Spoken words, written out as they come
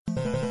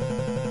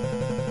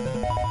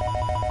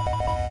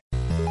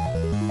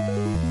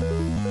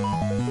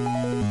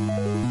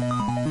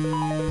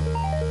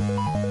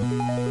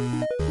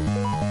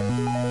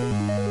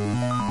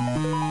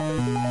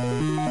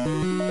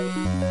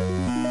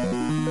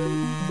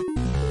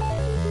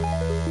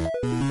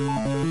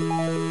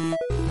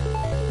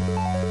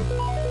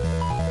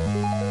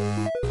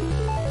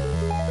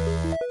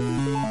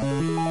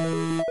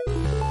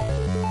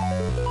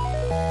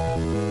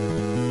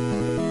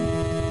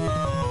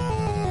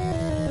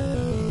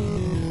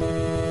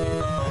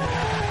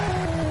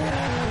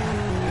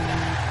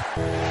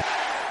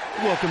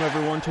Welcome,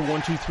 everyone, to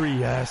 123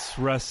 Yes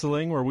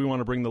Wrestling, where we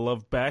want to bring the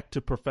love back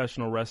to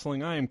professional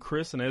wrestling. I am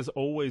Chris, and as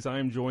always, I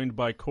am joined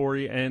by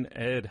Corey and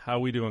Ed. How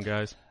we doing,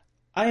 guys?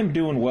 I am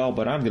doing well,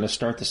 but I'm going to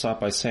start this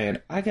off by saying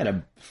I got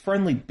a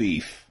friendly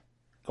beef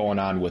going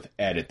on with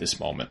Ed at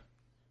this moment.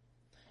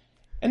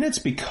 And it's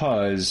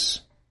because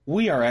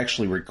we are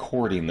actually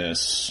recording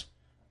this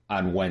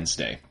on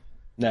Wednesday.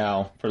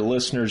 Now, for the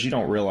listeners, you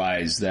don't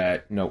realize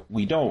that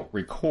we don't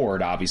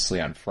record,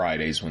 obviously, on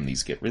Fridays when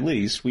these get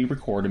released. We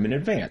record them in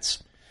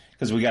advance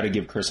because we got to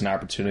give Chris an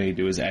opportunity to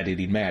do his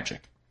editing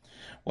magic.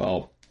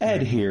 Well,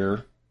 Ed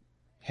here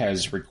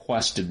has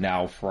requested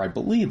now for, I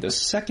believe, the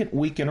second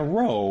week in a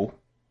row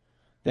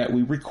that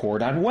we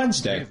record on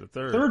Wednesday,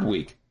 third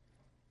week,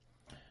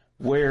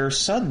 where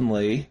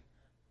suddenly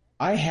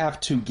I have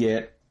to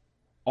get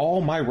all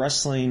my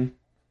wrestling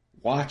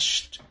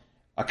watched,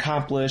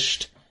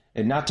 accomplished,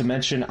 and not to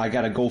mention, I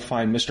got to go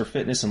find Mr.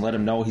 Fitness and let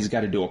him know he's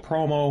got to do a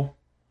promo.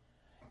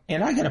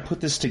 And I got to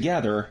put this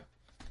together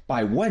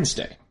by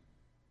Wednesday.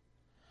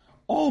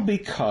 All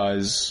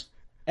because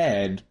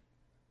Ed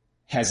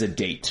has a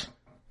date.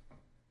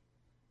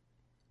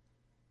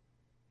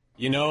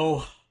 You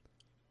know,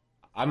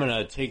 I'm going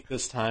to take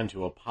this time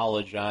to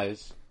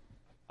apologize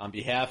on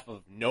behalf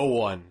of no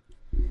one.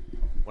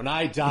 When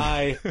I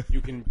die, you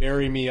can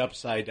bury me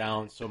upside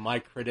down so my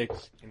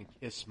critics can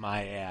kiss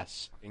my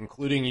ass,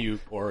 including you,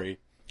 Corey.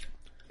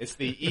 It's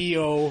the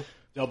EO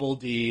double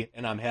D,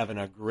 and I'm having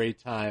a great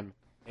time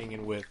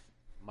hanging with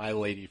my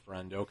lady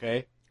friend,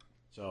 okay?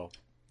 So,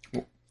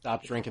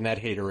 stop drinking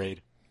that haterade.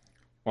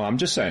 Well, I'm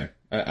just saying,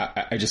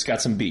 I just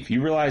got some beef.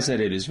 You realize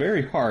that it is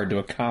very hard to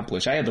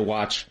accomplish. I had to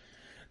watch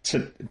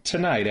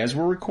tonight, as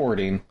we're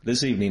recording,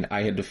 this evening,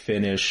 I had to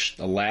finish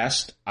the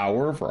last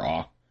hour of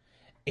Raw,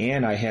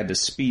 and I had to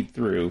speed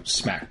through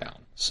SmackDown.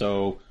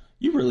 So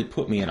you really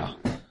put me in a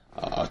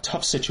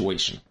tough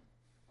situation.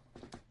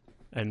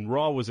 And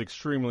Raw was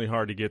extremely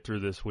hard to get through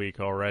this week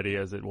already,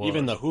 as it was.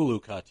 Even the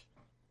Hulu cut.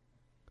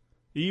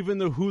 Even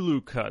the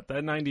Hulu cut.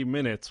 That 90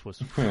 minutes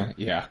was...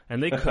 yeah.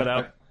 And they cut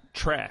out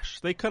trash.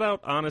 They cut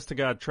out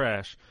honest-to-God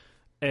trash.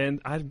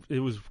 And it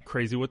was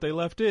crazy what they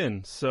left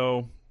in.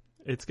 So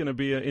it's going to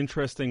be an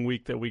interesting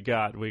week that we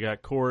got. We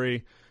got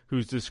Corey,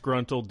 who's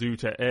disgruntled due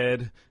to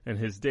Ed and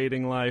his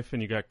dating life,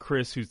 and you got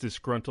Chris, who's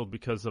disgruntled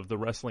because of the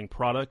wrestling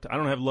product. I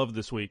don't have love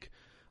this week.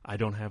 I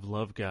don't have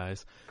love,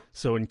 guys.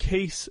 So in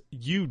case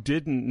you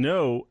didn't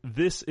know,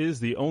 this is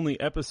the only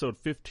episode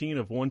 15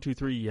 of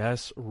 123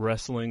 Yes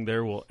Wrestling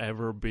there will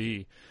ever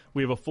be.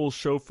 We have a full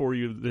show for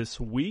you this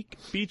week,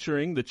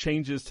 featuring the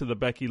changes to the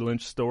Becky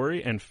Lynch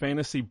story and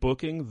fantasy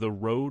booking the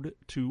road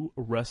to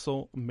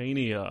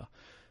WrestleMania.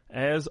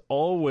 As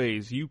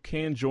always, you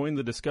can join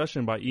the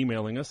discussion by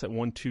emailing us at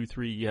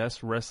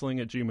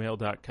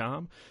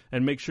 123yeswrestling@gmail.com,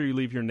 and make sure you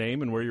leave your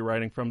name and where you're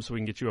writing from so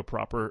we can get you a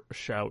proper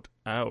shout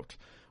out.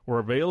 We're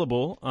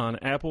available on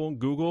Apple,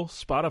 Google,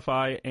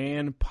 Spotify,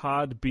 and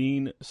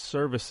Podbean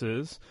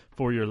services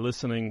for your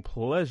listening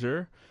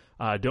pleasure.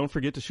 Don't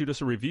forget to shoot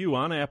us a review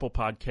on Apple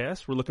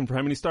Podcasts. We're looking for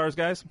how many stars,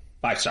 guys?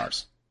 5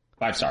 stars.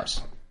 5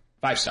 stars.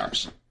 5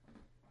 stars.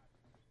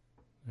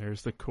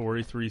 There's the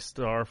Corey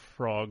 3-star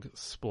frog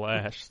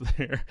splash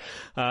there.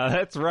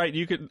 That's right.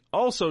 You can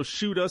also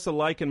shoot us a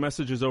like and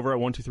messages over at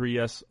 123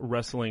 Yes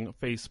Wrestling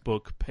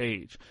Facebook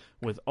page.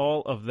 With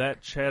all of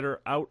that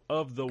chatter out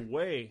of the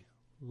way,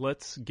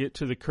 let's get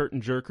to the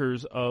curtain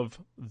jerkers of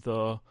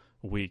the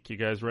week. You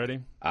guys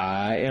ready?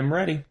 I am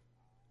ready.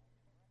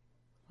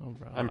 All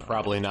right. I'm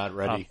probably not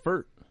ready.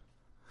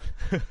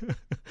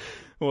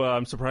 Well,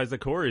 I'm surprised that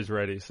Corey's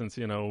ready since,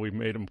 we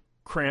made him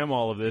cram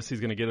all of this. He's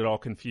going to get it all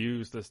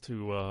confused as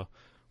to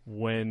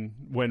when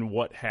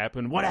what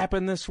happened. What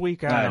happened this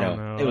week? I don't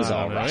know. It was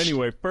all rushed.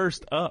 Anyway,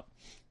 first up.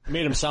 You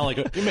made him sound like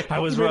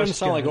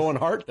rushed, Owen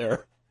Hart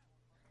there.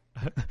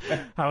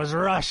 I was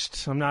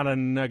rushed. I'm not a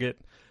nugget.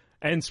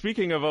 And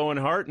speaking of Owen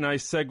Hart,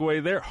 nice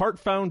segue there. Hart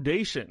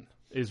Foundation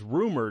is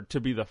rumored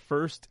to be the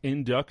first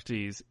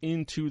inductees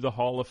into the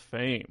Hall of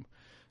Fame.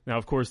 Now,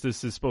 of course,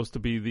 this is supposed to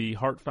be the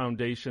Hart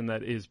Foundation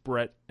that is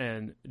Brett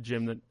and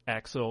Jim the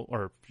Axel,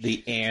 or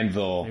the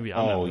Anvil. Maybe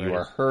I'm not right. You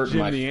are hurting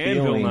Jim my the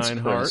feelings,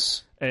 Anvil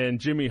Chris. Hart, and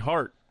Jimmy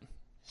Hart.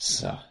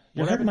 So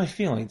you're hurting my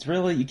feelings.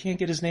 Really, you can't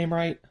get his name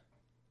right.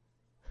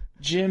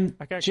 Jim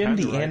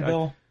the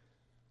Anvil.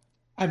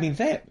 I mean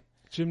that.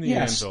 Jim the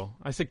Anvil.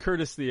 I said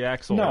Curtis the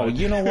Axel. No, right?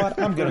 You know what?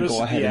 I'm going to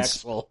go ahead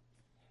and...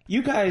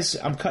 You guys,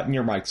 I'm cutting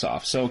your mics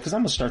off. So, because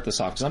I'm going to start this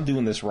off, because I'm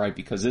doing this right,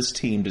 because this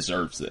team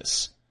deserves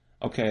this.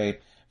 Okay?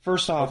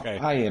 First off,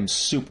 I am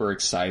super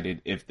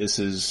excited if this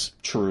is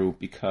true,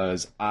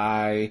 because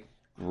I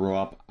grew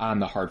up on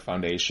the Hart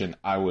Foundation.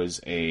 I was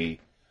a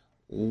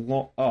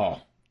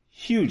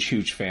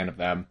huge fan of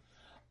them.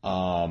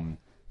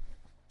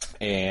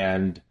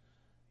 And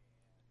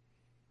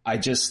I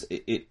just,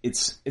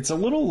 it's a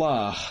little,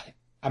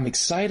 I'm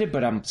excited,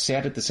 but I'm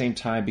sad at the same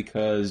time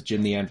because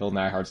Jim the Anvil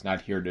Neidhart's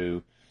not here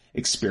to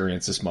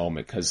experience this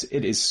moment because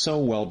it is so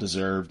well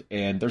deserved,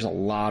 and there's a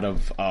lot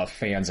of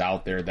fans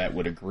out there that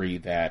would agree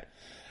that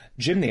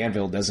Jim the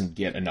Anvil doesn't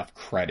get enough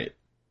credit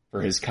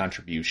for his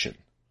contribution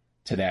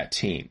to that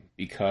team.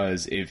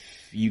 Because if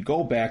you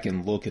go back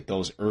and look at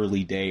those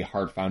early day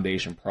Hart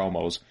Foundation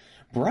promos,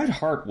 Bret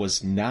Hart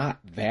was not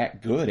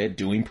that good at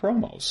doing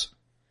promos.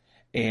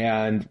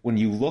 And when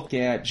you look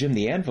at Jim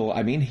the Anvil,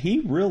 I mean, he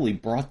really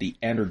brought the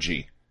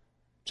energy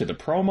to the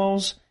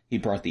promos. He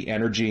brought the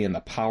energy and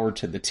the power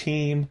to the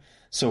team.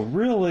 So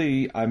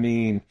really, I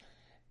mean,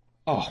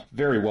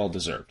 very well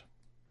deserved.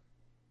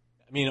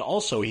 I mean,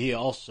 he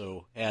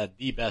also had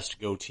the best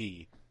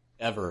goatee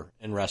ever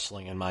in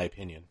wrestling, in my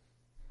opinion.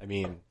 I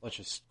mean, let's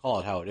just call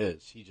it how it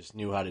is. He just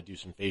knew how to do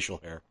some facial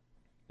hair.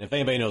 And if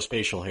anybody knows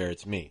facial hair,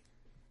 it's me.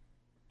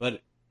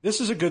 But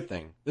this is a good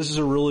thing. This is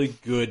a really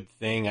good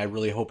thing. I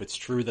really hope it's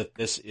true that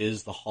this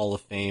is the Hall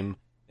of Fame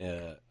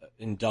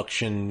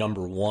induction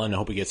number 1. I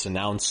hope it gets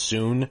announced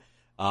soon.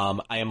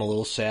 I am a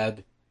little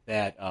sad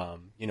that,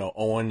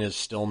 Owen is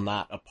still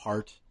not a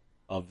part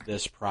of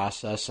this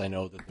process. I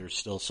know that there's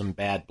still some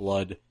bad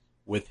blood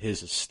with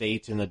his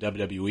estate in the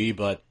WWE,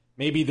 but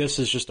maybe this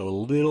is just a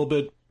little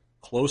bit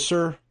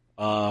closer.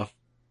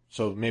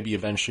 So maybe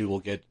eventually we'll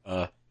get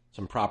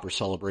some proper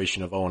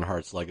celebration of Owen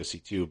Hart's legacy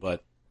too.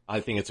 But I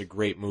think it's a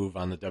great move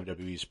on the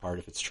WWE's part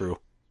if it's true.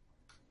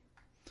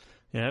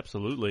 Yeah,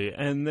 absolutely.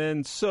 And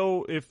then,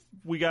 so if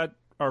we got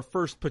our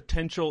first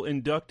potential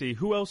inductee,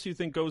 who else do you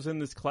think goes in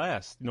this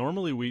class?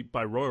 Normally,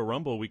 by Royal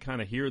Rumble, we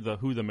kind of hear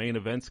who the main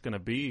event's going to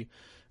be,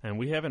 and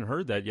we haven't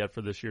heard that yet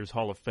for this year's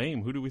Hall of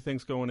Fame. Who do we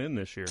think's going in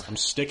this year? I'm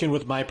sticking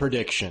with my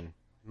prediction.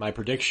 My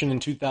prediction in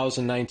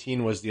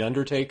 2019 was The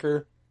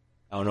Undertaker.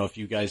 I don't know if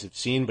you guys have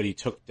seen, but he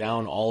took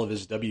down all of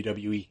his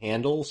WWE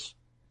handles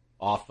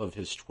off of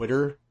his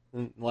Twitter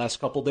in the last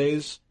couple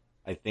days.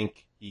 I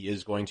think he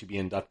is going to be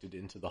inducted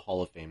into the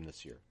Hall of Fame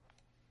this year.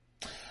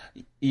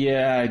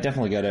 Yeah, I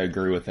definitely got to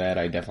agree with that.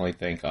 I definitely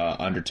think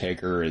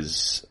Undertaker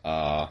is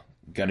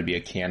going to be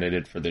a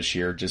candidate for this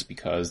year just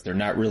because they're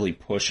not really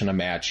pushing a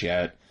match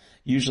yet.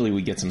 Usually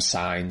we get some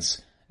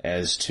signs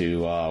as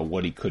to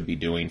what he could be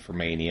doing for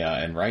Mania,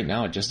 and right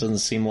now it just doesn't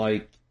seem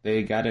like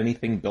they got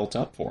anything built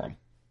up for him.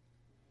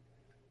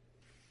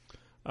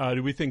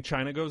 Do we think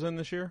China goes in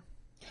this year?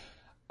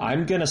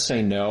 I'm going to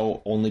say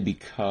no, only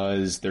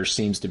because there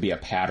seems to be a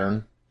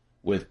pattern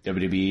with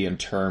WWE in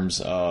terms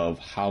of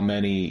how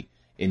many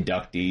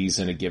inductees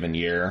in a given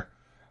year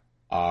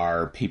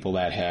are people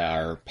that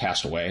have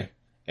passed away.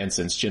 And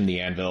since Jim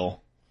the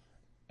Anvil,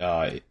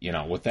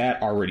 with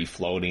that already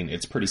floating,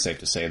 it's pretty safe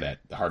to say that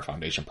the Hart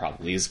Foundation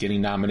probably is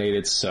getting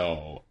nominated.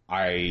 So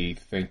I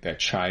think that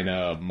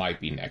China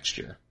might be next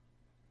year.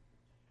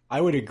 I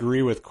would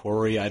agree with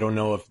Corey. I don't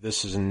know if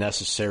this is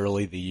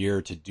necessarily the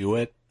year to do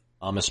it,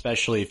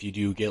 especially if you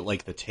do get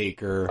like the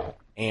Taker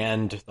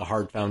and the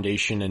Hart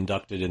Foundation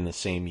inducted in the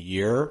same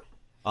year.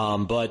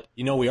 But,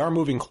 we are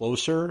moving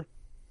closer,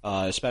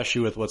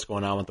 especially with what's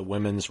going on with the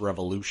women's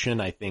revolution.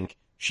 I think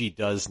she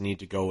does need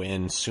to go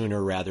in sooner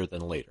rather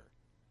than later.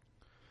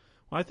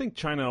 Well, I think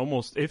China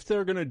almost, if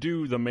they're going to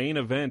do the main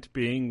event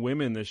being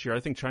women this year,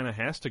 I think China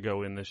has to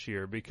go in this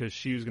year because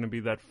she was going to be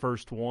that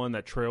first one,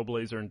 that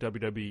trailblazer in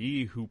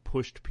WWE who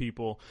pushed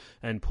people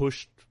and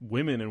pushed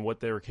women and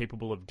what they were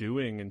capable of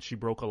doing, and she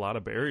broke a lot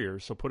of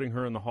barriers. So putting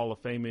her in the Hall of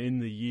Fame in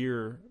the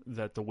year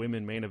that the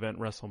women main event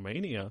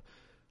WrestleMania,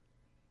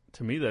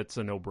 to me, that's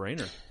a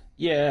no-brainer.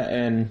 Yeah,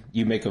 and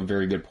you make a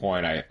very good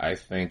point. I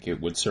think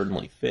it would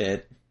certainly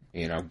fit,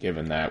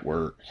 given that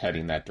we're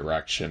heading that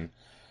direction.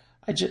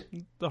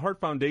 The Hart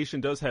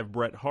Foundation does have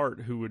Bret Hart,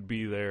 who would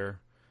be there,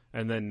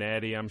 and then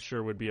Natty, I'm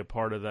sure, would be a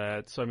part of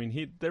that. So, I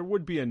mean, there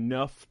would be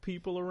enough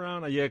people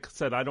around. Like I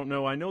said, I don't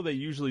know. I know they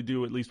usually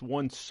do at least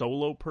one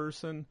solo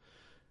person.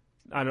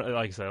 Like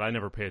I said, I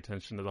never pay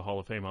attention to the Hall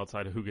of Fame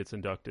outside of who gets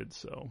inducted,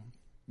 so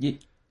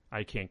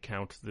I can't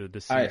count the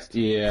deceased.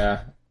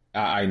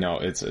 I know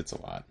it's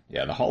a lot.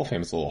 Yeah, the Hall of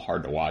Fame is a little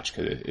hard to watch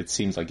because it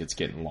seems like it's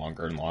getting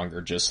longer and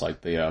longer, just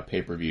like the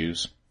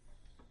pay-per-views.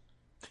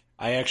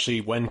 I actually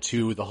went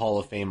to the Hall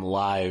of Fame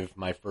live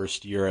my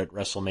first year at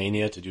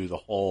WrestleMania to do the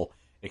whole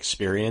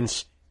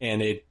experience,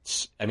 and it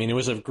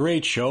was a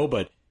great show,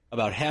 but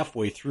about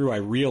halfway through I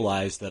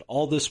realized that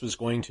all this was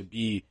going to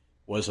be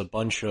was a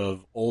bunch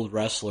of old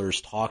wrestlers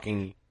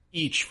talking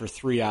each for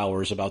 3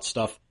 hours about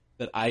stuff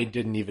that I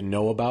didn't even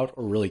know about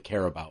or really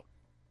care about.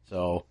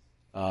 So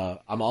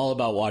I'm all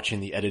about watching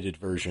the edited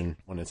version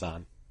when it's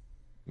on.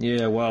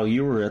 Yeah, while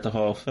you were at the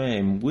Hall of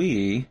Fame,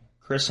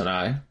 Chris and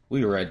I,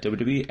 we were at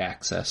WWE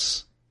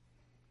Access.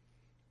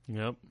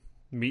 Yep.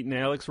 Meeting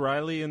Alex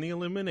Riley in the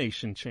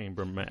Elimination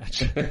Chamber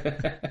match.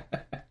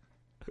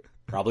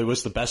 Probably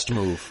was the best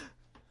move.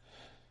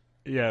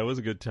 Yeah, it was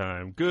a good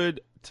time.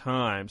 Good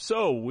time.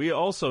 So, we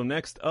also,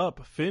 next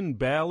up, Finn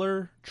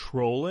Balor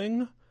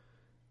trolling.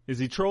 Is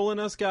he trolling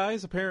us,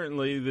 guys?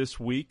 Apparently, this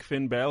week,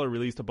 Finn Balor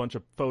released a bunch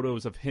of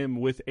photos of him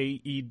with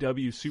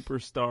AEW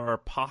superstar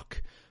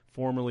Pac,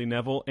 formerly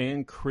Neville,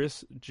 and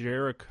Chris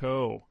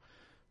Jericho,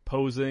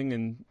 posing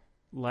and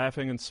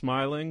laughing and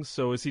smiling.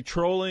 So is he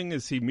trolling?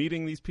 Is he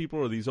meeting these people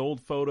or these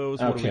old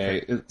photos?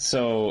 Okay,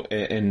 so,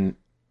 and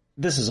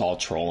this is all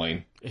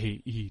trolling.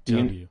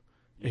 AEW.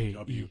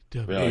 AEW.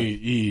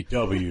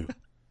 AEW.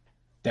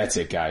 That's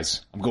it,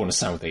 guys. I'm going to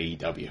sign with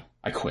AEW.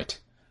 I quit.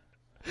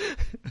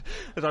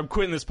 I'm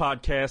quitting this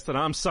podcast, and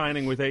I'm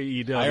signing with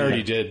AEW. I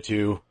already did,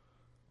 too.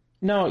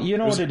 No, you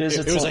know what it is?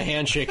 It was a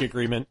handshake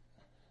agreement.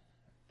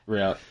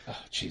 Yeah. Oh,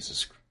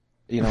 Jesus.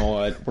 You know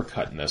what? We're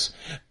cutting this.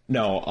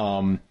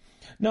 No,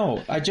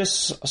 I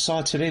just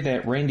saw today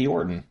that Randy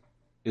Orton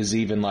is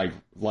even like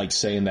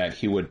saying that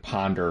he would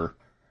ponder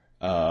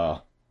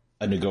a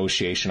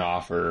negotiation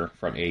offer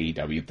from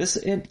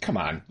AEW. Come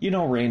on,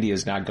 Randy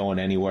is not going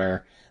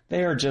anywhere.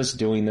 They are just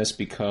doing this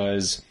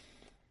because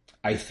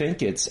I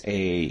think it's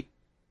a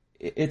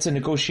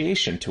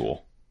negotiation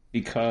tool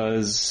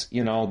because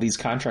these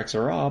contracts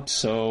are up.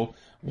 So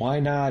why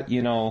not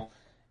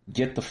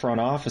get the front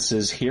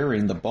offices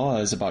hearing the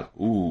buzz about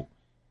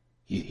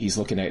he's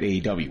looking at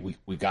AEW.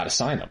 We got to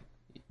sign him.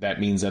 That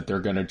means that they're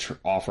going to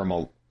offer him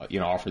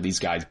offer these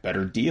guys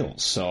better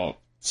deals. So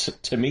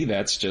to me,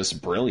 that's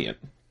just brilliant.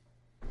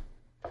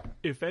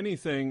 If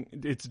anything,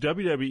 it's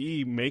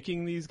WWE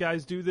making these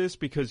guys do this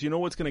because you know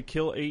what's going to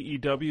kill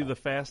AEW the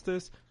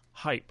fastest?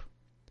 Hype.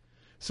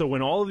 So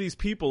when all of these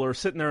people are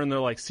sitting there and they're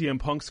like, CM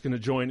Punk's going to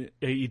join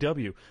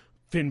AEW,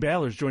 Finn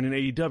Balor's joining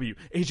AEW,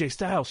 AJ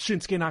Styles,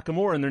 Shinsuke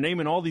Nakamura, and they're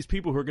naming all these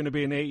people who are going to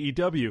be in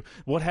AEW.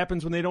 What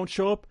happens when they don't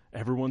show up?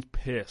 Everyone's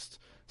pissed.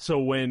 So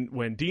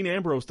when Dean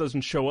Ambrose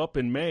doesn't show up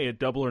in May at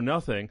Double or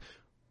Nothing,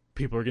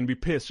 people are going to be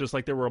pissed, just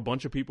like there were a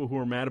bunch of people who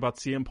were mad about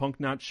CM Punk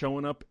not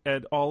showing up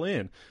at All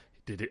In.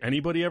 Did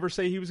anybody ever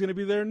say he was going to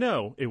be there?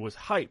 No. It was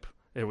hype.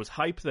 It was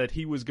hype that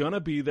he was going to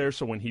be there,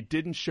 so when he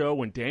didn't show,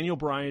 when Daniel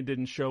Bryan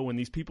didn't show, when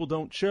these people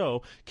don't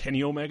show,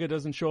 Kenny Omega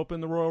doesn't show up in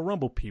the Royal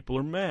Rumble, people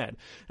are mad.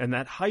 And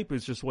that hype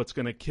is just what's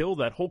going to kill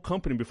that whole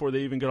company before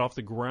they even get off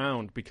the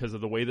ground because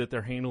of the way that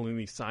they're handling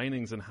these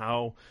signings and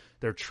how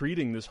they're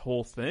treating this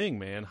whole thing,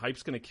 man.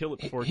 Hype's going to kill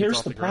it before it gets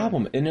off the ground. Here's the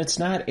problem, and it's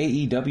not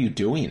AEW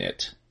doing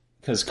it.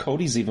 Because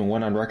Cody's even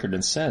went on record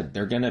and said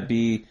they're going to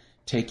be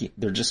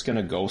they're just going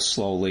to go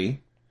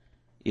slowly,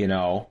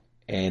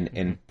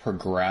 and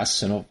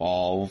progress and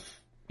evolve,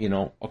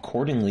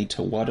 accordingly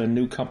to what a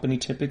new company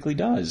typically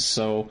does.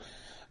 So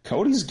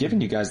Cody's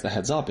giving you guys the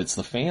heads up. It's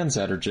the fans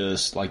that are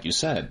just, like you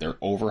said, they're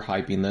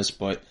overhyping this.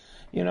 But,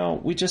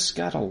 we just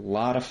got a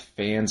lot of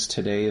fans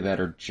today that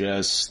are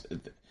just,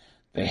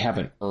 they have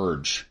an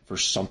urge for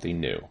something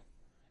new.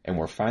 And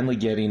we're finally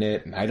getting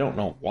it. And I don't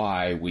know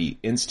why we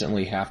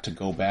instantly have to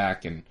go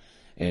back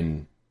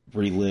and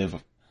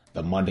relive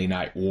the Monday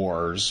Night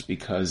Wars,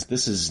 because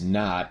this is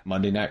not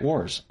Monday Night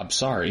Wars. I'm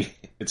sorry.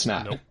 It's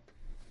not. Nope.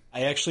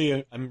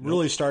 I'm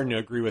really starting to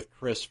agree with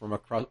Chris from a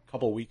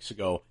couple weeks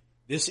ago.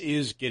 This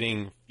is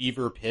getting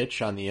fever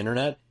pitch on the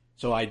internet,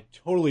 so I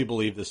totally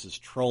believe this is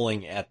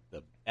trolling at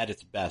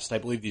its best. I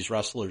believe these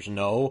wrestlers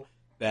know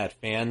that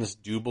fans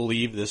do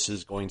believe this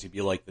is going to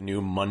be like the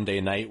new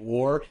Monday Night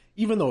War,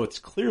 even though it's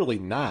clearly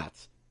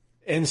not.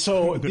 And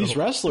so these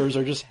wrestlers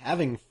are just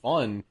having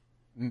fun,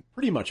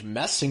 pretty much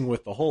messing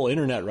with the whole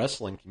internet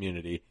wrestling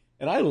community,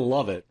 and I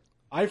love it.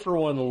 I, for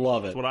one,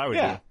 love it. That's what I would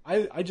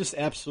do. I just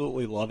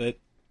absolutely love it,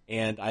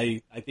 and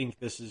I think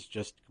this is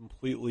just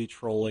completely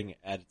trolling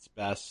at its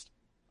best,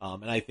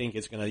 and I think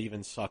it's going to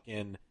even suck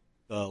in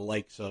the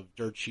likes of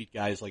dirt sheet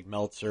guys like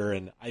Meltzer,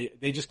 and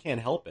they just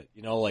can't help it,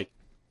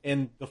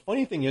 and the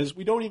funny thing is,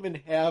 we don't even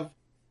have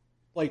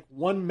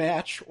one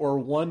match or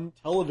one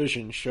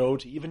television show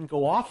to even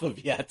go off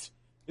of yet.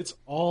 It's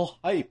all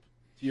hype,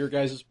 to your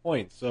guys'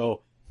 point.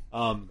 So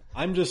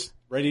I'm just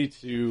ready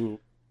to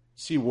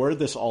see where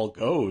this all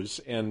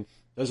goes, and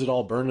does it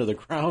all burn to the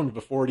ground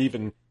before it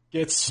even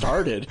gets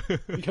started?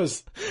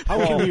 Because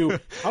how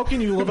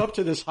can you live up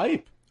to this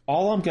hype?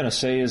 All I'm going to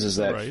say is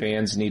that Right.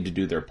 fans need to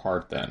do their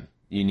part then.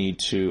 You need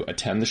to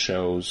attend the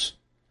shows,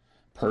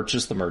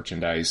 purchase the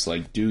merchandise,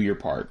 do your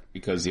part,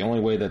 because the only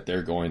way that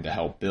they're going to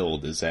help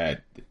build is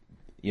that,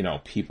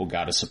 people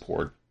got to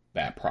support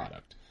that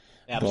product.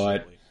 Absolutely.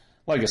 But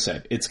like I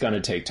said, it's going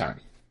to take time.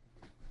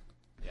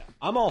 Yeah,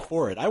 I'm all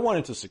for it. I want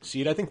it to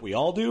succeed. I think we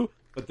all do,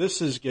 but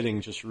this is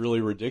getting just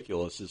really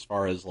ridiculous as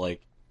far as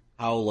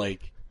how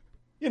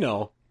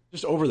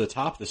just over the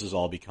top this is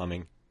all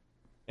becoming.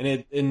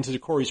 And to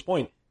Corey's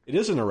point, it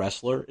isn't a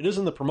wrestler, it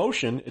isn't the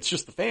promotion, it's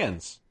just the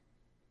fans.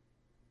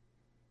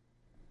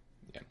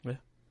 Yeah,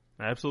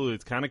 absolutely.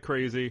 It's kind of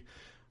crazy,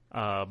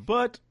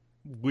 but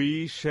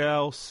we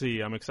shall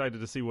see. I'm excited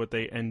to see what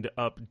they end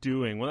up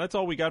doing. Well, that's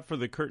all we got for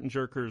the Curtain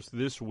Jerkers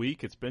this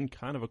week. It's been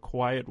kind of a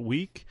quiet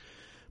week,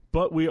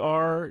 but we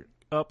are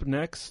up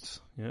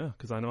next. Yeah,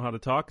 because I know how to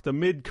talk. The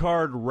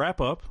mid-card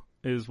wrap-up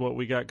is what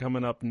we got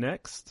coming up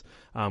next.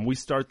 We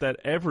start that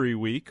every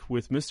week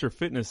with Mr.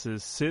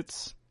 Fitness's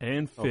Sits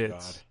and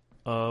Fits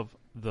of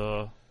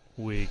the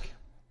Week.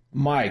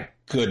 My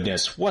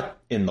goodness, what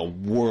in the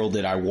world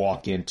did I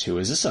walk into?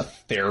 Is this a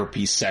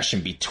therapy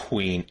session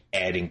between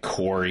Ed and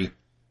Corey?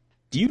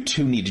 Do you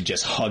two need to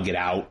just hug it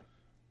out?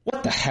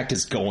 What the heck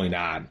is going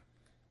on?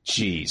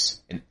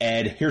 Jeez. And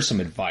Ed, here's some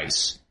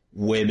advice.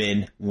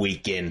 Women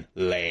weaken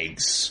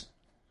legs.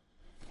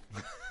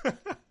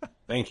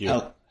 Thank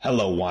you.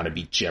 Hello,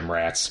 wannabe gym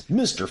rats.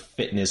 Mr.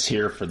 Fitness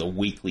here for the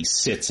weekly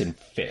Sits and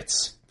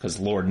Fits. because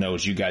Lord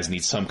knows you guys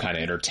need some kind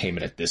of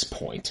entertainment at this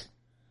point.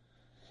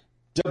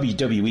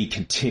 WWE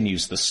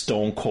continues the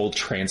Stone Cold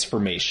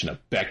transformation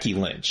of Becky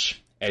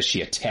Lynch as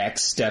she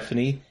attacks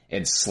Stephanie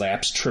and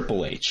slaps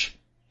Triple H.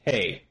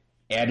 Hey,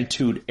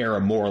 Attitude Era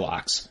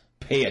Morlocks,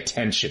 pay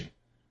attention.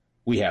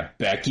 We have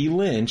Becky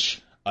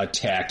Lynch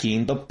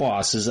attacking the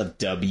bosses of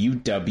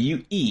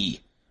WWE.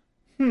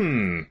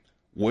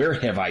 Where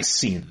have I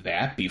seen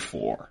that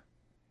before?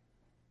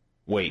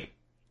 Wait,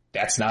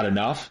 that's not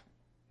enough?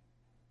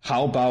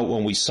 How about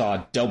when we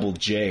saw Double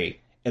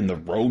J and the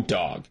Road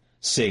Dogg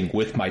sing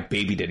With My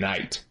Baby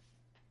Tonight?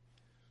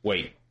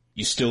 Wait,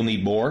 you still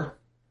need more?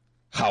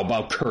 How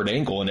about Kurt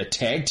Angle in a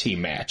tag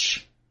team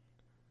match?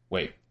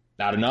 Wait,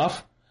 not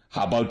enough?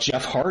 How about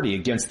Jeff Hardy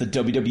against the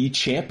WWE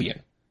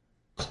Champion?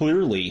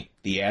 Clearly,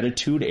 the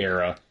Attitude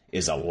Era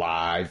is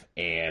alive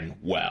and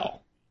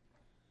well.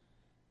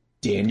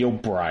 Daniel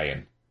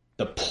Bryan,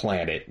 the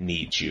planet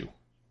needs you.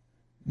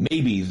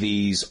 Maybe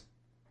these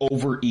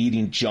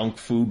overeating junk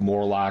food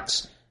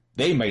Morlocks,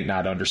 they might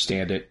not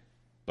understand it,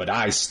 but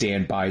I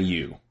stand by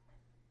you.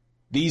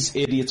 These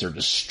idiots are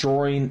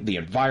destroying the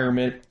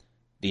environment,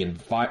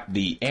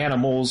 the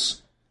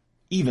animals,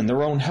 even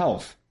their own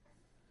health.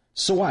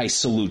 So I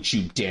salute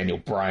you, Daniel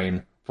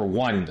Bryan, for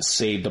wanting to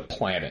save the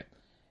planet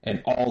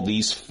and all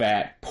these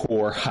fat,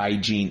 poor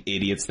hygiene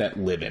idiots that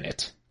live in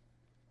it.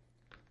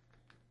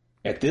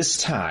 At this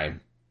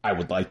time, I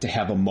would like to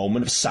have a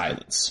moment of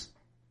silence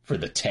for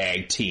the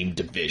tag team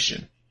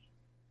division.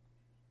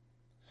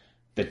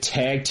 The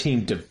tag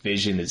team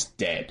division is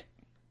dead.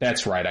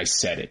 That's right, I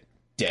said it.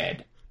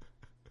 Dead.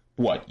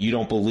 What, you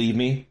don't believe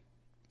me?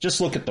 Just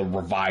look at the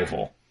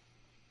Revival.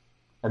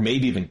 Or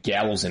maybe even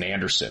Gallows and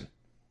Anderson.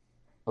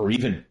 Or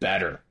even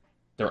better,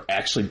 they're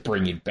actually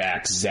bringing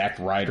back Zack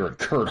Ryder and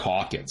Kurt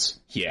Hawkins.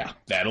 Yeah,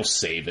 that'll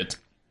save it.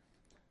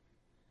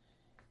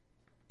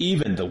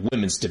 Even the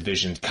women's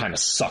division kind of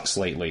sucks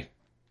lately.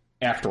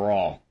 After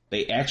all,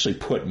 they actually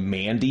put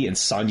Mandy and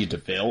Sonya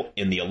Deville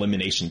in the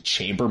Elimination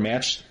Chamber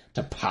match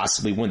to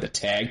possibly win the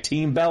tag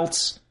team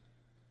belts.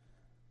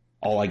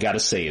 All I gotta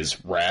say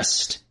is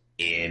rest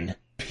in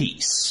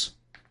peace.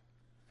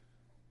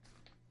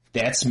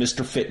 That's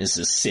Mr.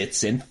 Fitness's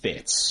Sits and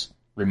Fits,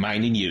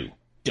 reminding you,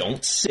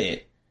 don't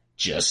sit,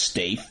 just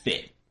stay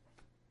fit.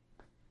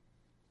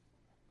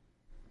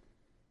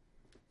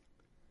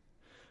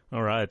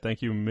 All right,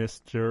 thank you,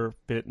 Mr.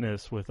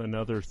 Fitness, with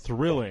another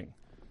thrilling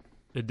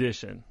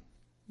edition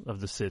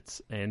of the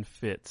Sits and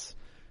Fits.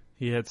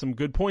 He had some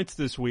good points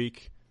this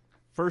week.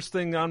 First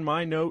thing on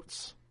my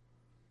notes,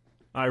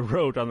 I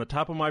wrote on the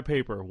top of my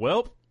paper,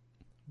 well,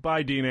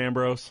 bye, Dean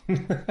Ambrose.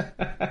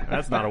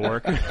 That's not a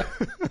work.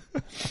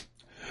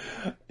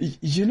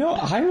 You know,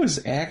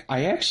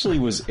 I actually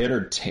was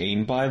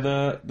entertained by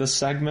the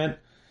segment,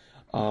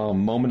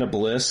 Moment of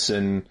Bliss,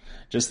 and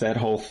just that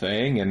whole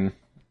thing, and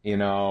you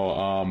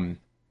know,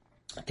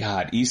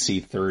 God,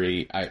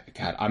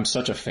 EC3, I'm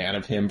such a fan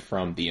of him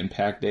from the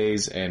Impact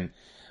days, and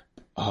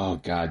oh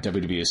God,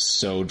 WWE is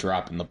so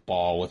dropping the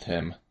ball with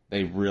him.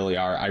 They really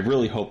are. I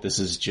really hope this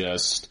is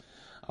just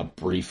a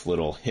brief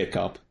little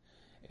hiccup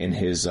in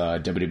his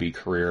WWE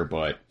career,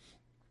 but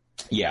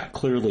yeah,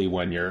 clearly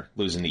when you're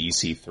losing to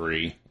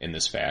EC3 in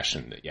this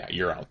fashion, yeah,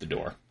 you're out the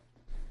door.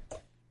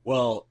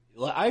 Well,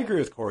 I agree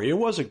with Corey. It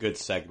was a good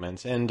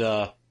segment, and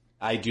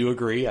I do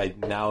agree. I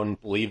now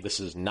believe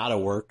this is not a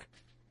work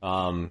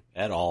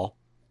at all.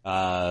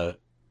 And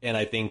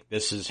I think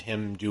this is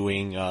him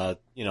doing,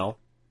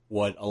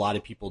 what a lot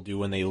of people do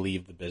when they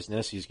leave the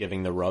business. He's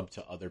giving the rub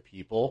to other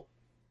people,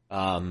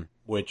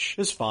 which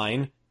is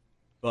fine.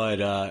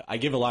 But I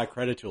give a lot of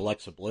credit to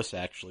Alexa Bliss,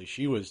 actually.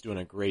 She was doing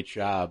a great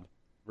job,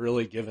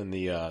 really giving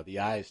the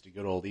eyes to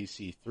good old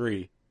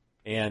EC3.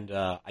 And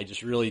I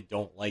just really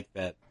don't like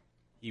that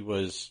he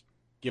was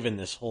given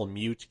this whole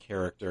mute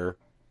character,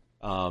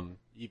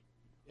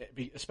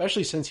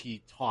 especially since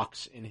he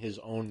talks in his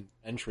own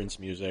entrance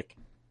music.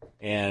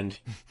 And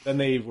then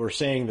they were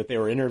saying that they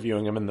were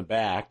interviewing him in the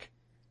back,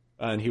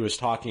 and he was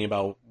talking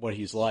about what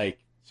he's like.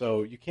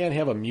 So you can't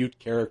have a mute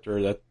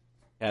character that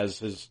has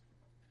his,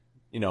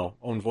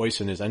 own voice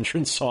in his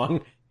entrance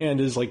song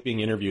and is like being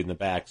interviewed in the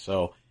back.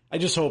 So I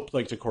just hope,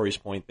 like to Corey's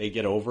point, they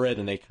get over it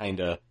and they kind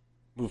of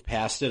move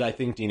past it. I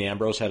think Dean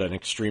Ambrose had an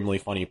extremely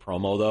funny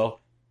promo, though,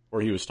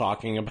 where he was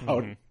talking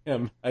about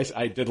him.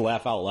 I did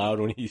laugh out loud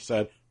when he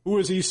said, "Who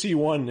is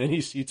EC1 and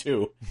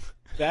EC2?"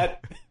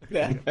 That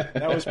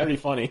was pretty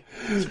funny.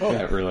 So,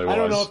 that really was.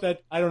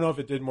 I don't know if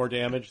it did more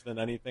damage than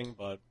anything,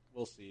 but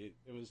we'll see.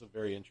 It was a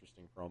very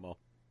interesting promo.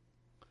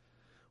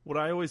 What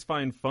I always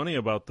find funny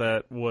about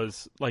that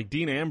was, like,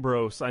 Dean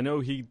Ambrose, I know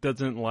he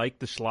doesn't like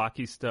the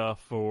schlocky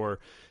stuff, or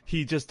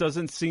he just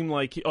doesn't seem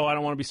like, I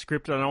don't want to be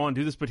scripted, I don't want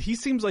to do this, but he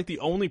seems like the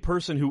only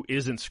person who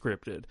isn't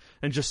scripted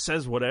and just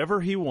says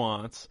whatever he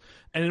wants,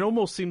 and it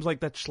almost seems like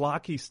that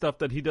schlocky stuff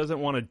that he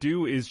doesn't want to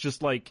do is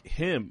just like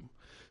him.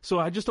 So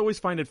I just always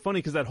find it funny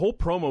because that whole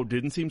promo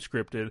didn't seem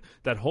scripted.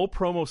 That whole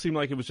promo seemed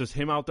like it was just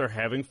him out there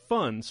having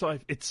fun. So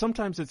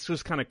sometimes it's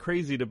just kind of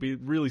crazy to be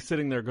really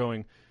sitting there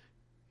going,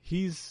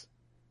 he's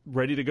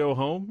ready to go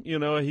home. You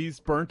know, he's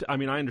burnt. I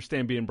mean, I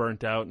understand being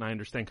burnt out, and I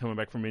understand coming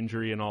back from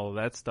injury and all of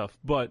that stuff.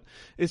 But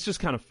it's just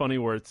kind of funny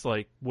where it's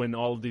like when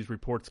all of these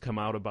reports come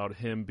out about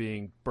him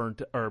being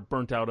burnt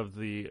out of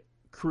the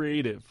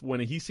creative, when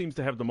he seems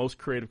to have the most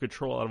creative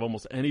control out of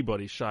almost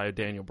anybody shy of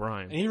Daniel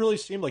Bryan. And he really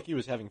seemed like he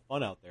was having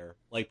fun out there,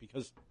 like,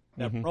 because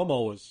that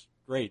promo was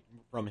great,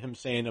 from him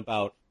saying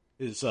about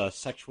his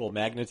sexual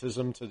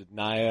magnetism to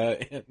Nia,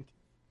 and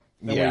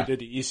then what he did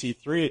to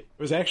EC3. It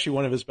was actually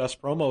one of his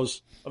best promos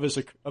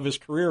of his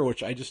career,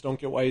 which I just don't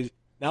get why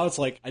now it's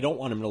like I don't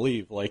want him to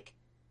leave. Like,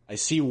 I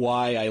see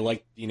why I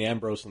liked Dean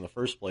Ambrose in the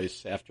first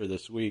place after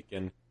this week,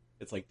 and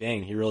it's like,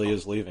 dang, he really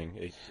is leaving.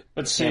 It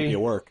can't be a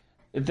work.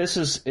 This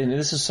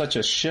is such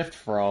a shift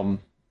from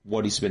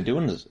what he's been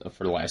doing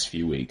for the last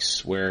few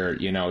weeks, where,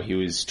 you know, he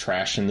was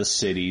trashing the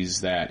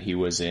cities that he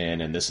was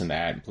in and this and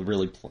that,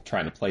 really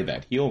trying to play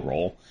that heel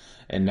role.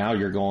 And now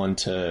you're going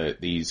to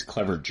these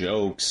clever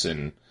jokes,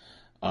 and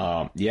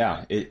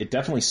it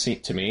definitely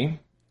seemed to me.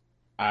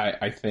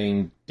 I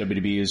think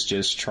WWE is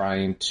just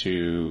trying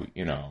to,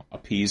 you know,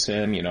 appease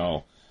him, you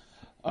know,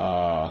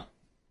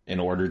 in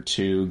order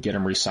to get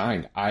him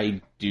re-signed.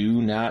 I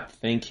do not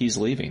think he's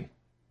leaving.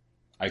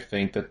 I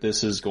think that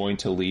this is going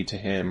to lead to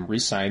him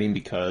re-signing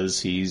because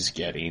he's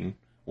getting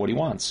what he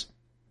wants.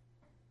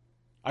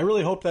 I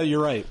really hope that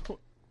you're right.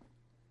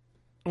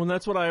 Well,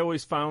 that's what I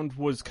always found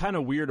was kind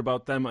of weird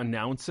about them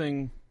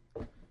announcing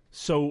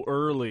so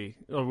early,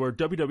 or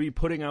WWE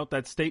putting out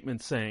that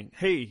statement saying,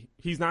 hey,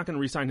 he's not going to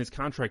re-sign his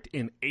contract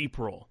in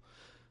April.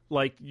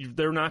 Like,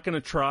 they're not going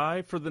to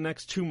try for the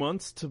next 2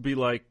 months to be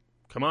like,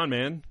 come on,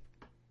 man,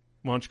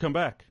 why don't you come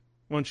back?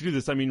 Why don't you do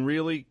this? I mean,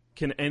 really,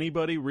 can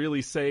anybody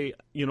really say,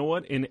 you know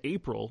what, in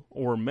April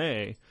or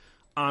May,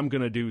 I'm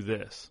going to do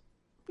this?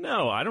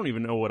 No, I don't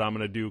even know what I'm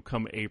going to do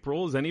come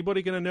April. Is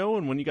anybody going to know?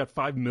 And when you got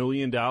 $5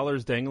 million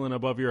dangling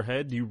above your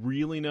head, do you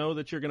really know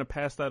that you're going to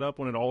pass that up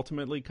when it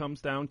ultimately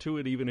comes down to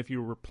it, even if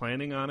you were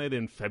planning on it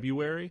in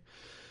February?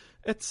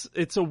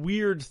 It's a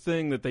weird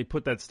thing that they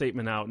put that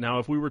statement out. Now,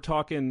 if we were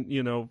talking,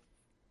 you know,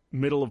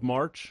 middle of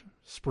March,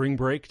 spring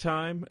break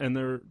time, and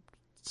they're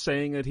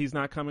saying that he's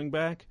not coming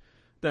back,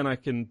 then I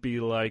can be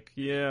like,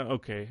 yeah,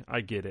 okay,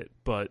 I get it.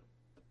 But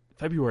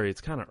February,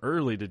 it's kind of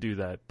early to do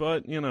that.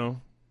 But, you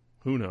know,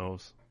 who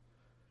knows?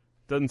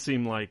 Doesn't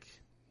seem like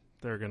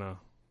they're going to...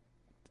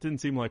 Didn't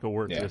seem like a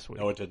work this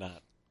week. No, it did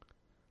not.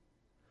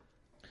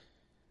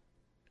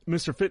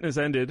 Mr. Fitness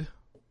ended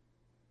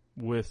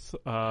with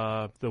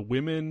the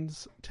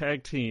women's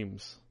tag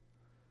teams.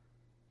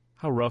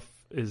 How rough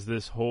is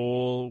this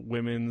whole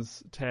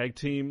women's tag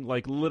team?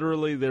 Like,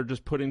 literally, they're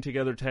just putting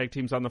together tag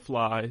teams on the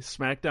fly.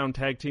 SmackDown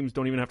tag teams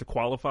don't even have to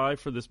qualify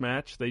for this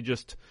match. They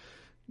just...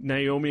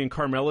 Naomi and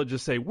Carmella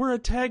just say, we're a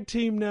tag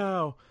team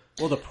now.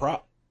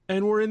 Well,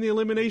 and we're in the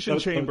Elimination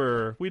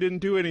Chamber. We didn't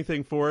do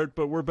anything for it,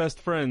 but we're best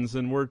friends,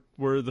 and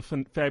we're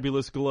the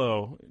Fabulous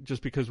Glow.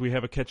 Just because we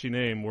have a catchy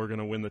name, we're going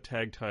to win the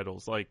tag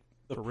titles. Like,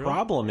 the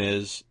problem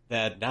is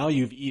that now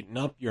you've eaten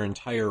up your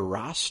entire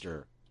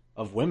roster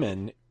of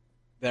women.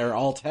 They're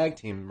all tag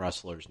team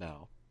wrestlers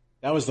now.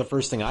 That was the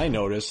first thing I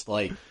noticed.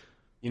 Like,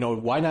 you know,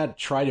 why not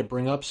try to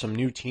bring up some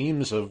new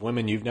teams of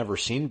women you've never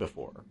seen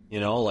before? You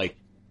know, like,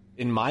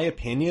 in my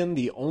opinion,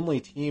 the only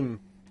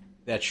team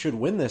that should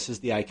win this is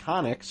the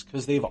Iconics,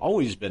 because they've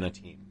always been a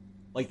team.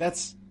 Like,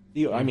 that's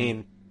the. I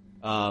mean,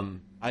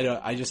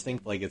 I just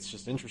think, like, it's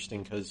just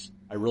interesting because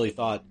I really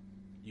thought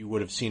you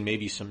would have seen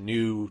maybe some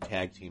new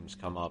tag teams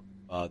come up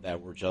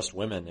that were just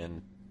women,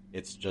 and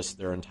it's just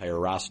their entire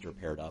roster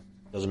paired up.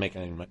 Doesn't make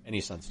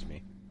any sense to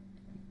me.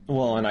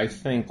 Well, and I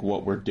think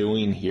what we're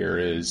doing here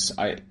is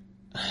I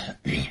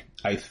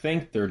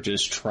think they're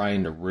just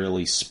trying to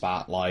really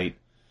spotlight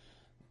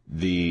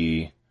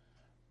the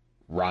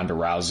Ronda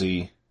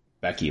Rousey,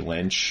 Becky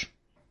Lynch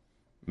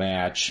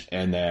match,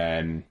 and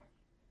then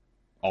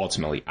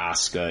ultimately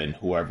Asuka and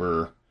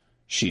whoever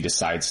she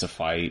decides to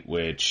fight,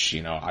 which,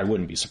 you know, I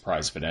wouldn't be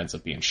surprised if it ends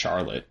up being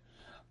Charlotte.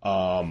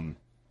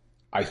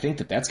 I think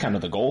that's kind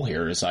of the goal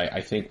here is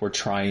I think we're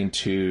trying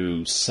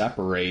to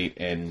separate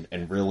and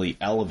really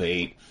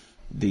elevate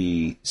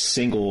the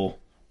single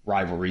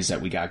rivalries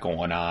that we got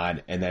going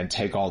on and then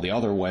take all the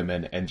other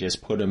women and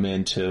just put them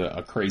into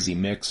a crazy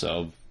mix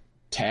of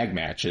tag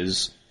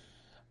matches.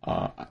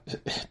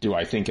 Do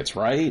I think it's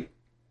right?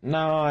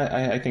 No,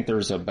 I think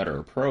there's a better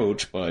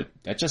approach, but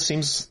that just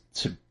seems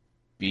to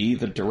be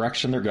the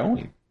direction they're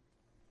going.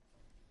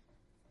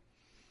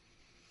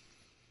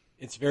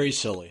 It's very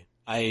silly.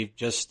 I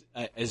just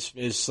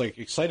as like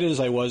excited as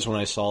I was when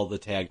I saw the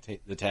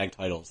tag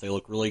titles. They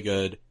look really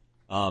good.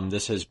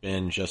 This has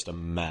been just a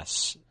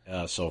mess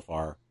so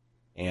far,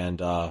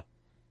 and I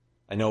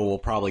know we'll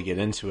probably get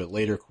into it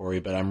later, Corey.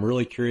 But I'm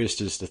really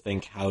curious as to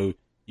think how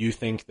you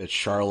think that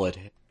Charlotte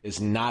is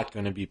not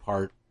going to be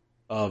part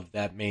of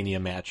that Mania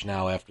match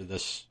now after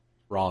this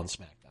Raw and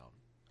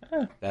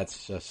SmackDown.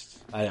 That's just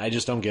I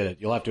just don't get it.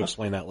 You'll have to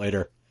explain that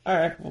later. All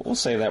right, we'll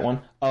say that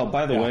one. Oh,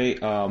 by the way,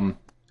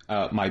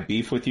 my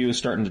beef with you is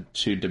starting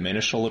to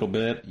diminish a little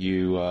bit.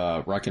 You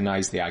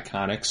recognize the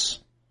Iconics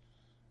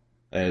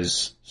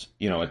as,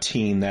 a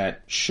team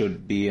that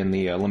should be in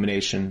the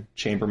Elimination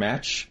Chamber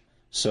match.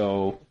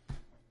 So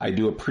I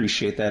do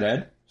appreciate that,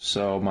 Ed.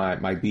 So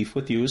my beef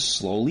with you is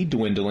slowly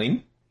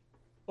dwindling.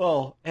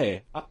 Well,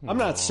 hey, I'm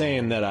not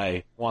saying that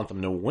I want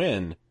them to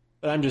win,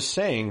 but I'm just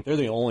saying they're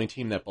the only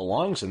team that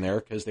belongs in there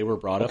because they were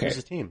brought up as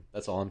a team.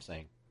 That's all I'm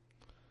saying.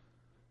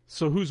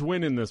 So who's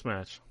winning this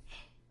match?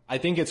 I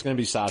think it's going to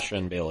be Sasha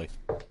and Bayley.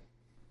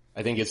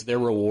 I think it's their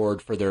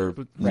reward for their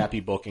crappy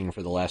booking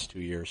for the last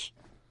 2 years.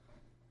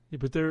 Yeah,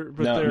 they're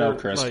no,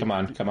 Chris, like,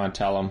 come on,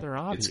 tell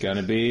them. It's going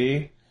to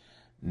be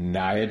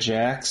Nia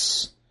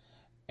Jax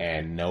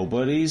and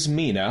nobody's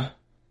Mina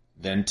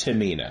than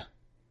Tamina.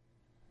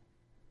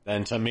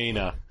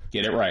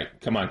 Get it right.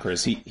 Come on,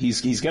 Chris.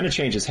 He's going to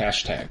change his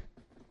hashtag.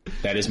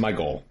 That is my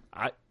goal.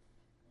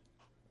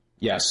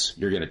 Yes,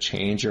 you're going to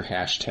change your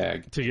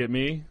hashtag. To get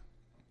me?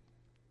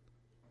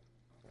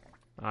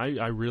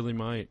 I really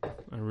might.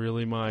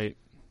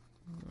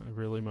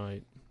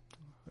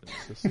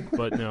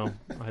 But no,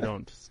 I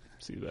don't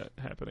see that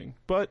happening.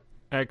 But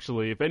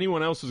actually, if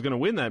anyone else is going to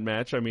win that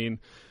match, I mean,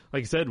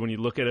 like I said, when you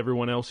look at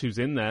everyone else who's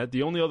in that,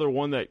 the only other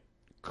one that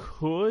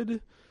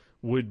could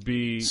would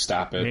be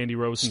Mandy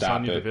Rose and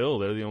Sonya Deville.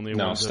 They're the only ones.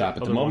 No, stop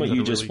it. The moment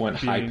you just went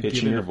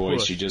high-pitching your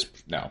voice,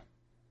 no.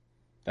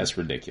 That's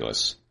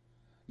ridiculous.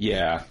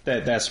 Yeah,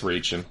 that's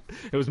reaching.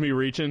 It was me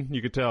reaching?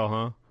 You could tell,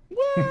 huh?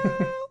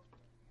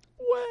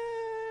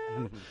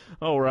 Well.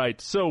 All right,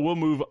 so we'll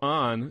move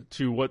on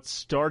to what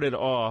started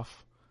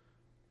off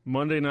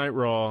Monday Night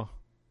Raw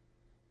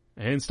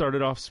and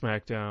started off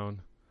SmackDown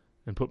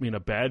and put me in a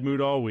bad mood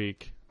all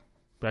week.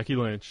 Becky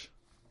Lynch.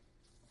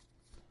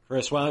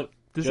 Chris,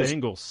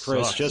 angle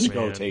sucks, just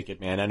go take it,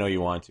 man. I know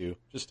you want to.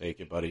 Just take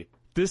it, buddy.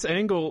 This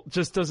angle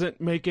just doesn't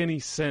make any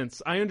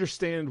sense. I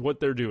understand what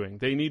they're doing.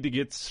 They need to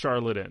get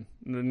Charlotte in.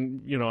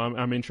 And,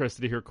 I'm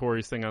interested to hear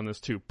Corey's thing on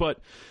this too. But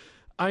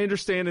I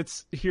understand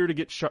it's here to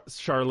get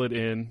Charlotte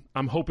in.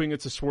 I'm hoping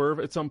it's a swerve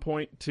at some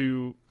point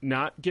to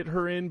not get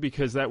her in,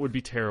 because that would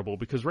be terrible.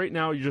 Because right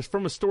now, you're just,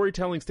 from a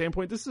storytelling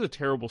standpoint, this is a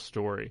terrible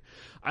story.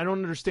 I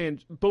don't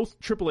understand. Both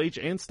Triple H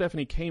and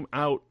Stephanie came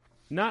out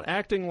not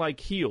acting like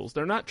heels.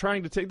 They're not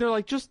trying to they're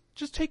like, just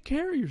take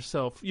care of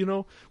yourself.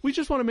 We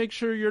just want to make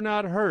sure you're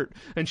not hurt.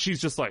 And she's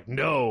just like,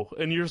 no.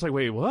 And you're just like,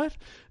 wait, what?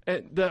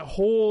 And that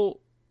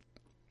whole,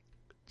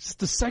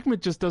 the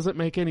segment just doesn't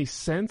make any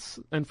sense.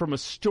 And from a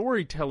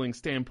storytelling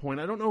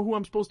standpoint, I don't know who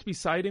I'm supposed to be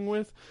siding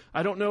with.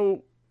 I don't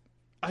know.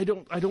 I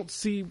don't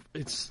see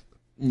it's.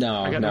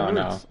 No.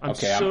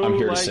 Okay. I'm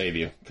here to save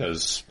you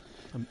because.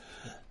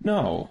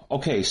 No.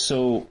 Okay.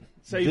 So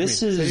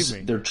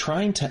they're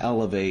trying to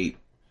elevate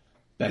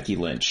Becky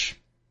Lynch,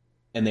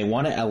 and they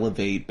want to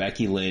elevate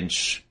Becky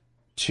Lynch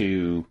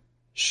to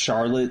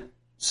Charlotte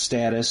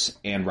status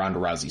and Ronda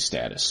Rousey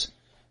status.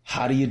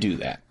 How do you do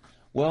that?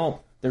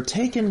 Well, they're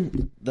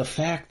taking the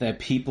fact that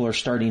people are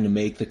starting to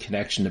make the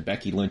connection to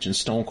Becky Lynch and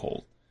Stone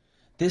Cold.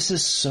 This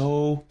is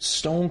so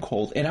Stone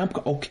Cold, and I'm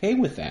okay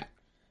with that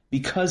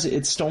because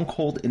it's Stone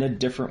Cold in a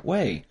different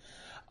way.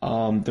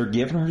 They're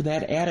giving her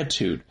that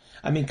attitude.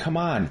 I mean, come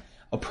on,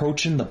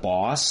 approaching the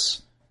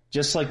boss.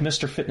 Just like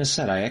Mr. Fitness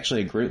said, I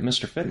actually agree with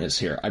Mr. Fitness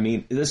here. I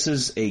mean, this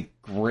is a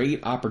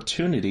great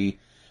opportunity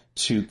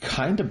to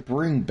kind of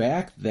bring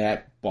back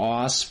that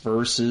boss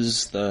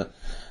versus the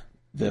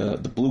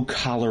blue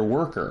collar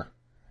worker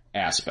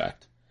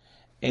aspect.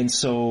 And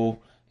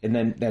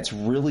then that's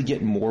really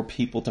getting more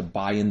people to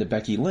buy into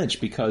Becky Lynch,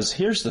 because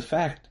here's the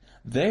fact.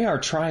 They are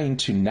trying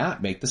to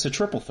not make this a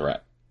triple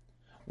threat.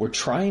 We're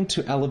trying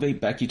to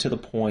elevate Becky to the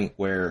point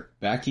where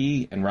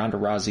Becky and Ronda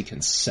Rousey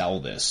can sell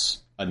this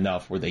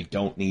enough where they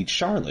don't need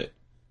Charlotte.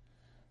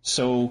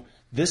 So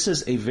this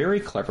is a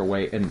very clever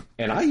way, and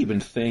I even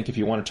think if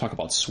you want to talk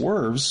about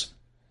swerves,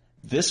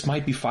 this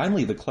might be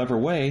finally the clever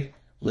way.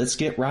 Let's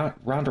get Ronda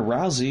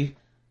Rousey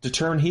to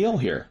turn heel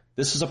here.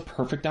 This is a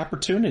perfect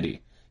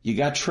opportunity. You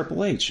got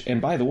Triple H,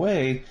 and by the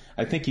way,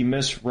 I think you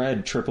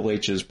misread Triple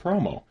H's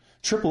promo.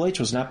 Triple H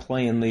was not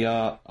playing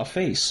a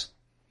face.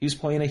 He was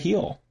playing a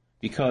heel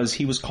because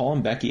he was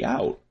calling Becky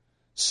out,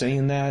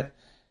 saying that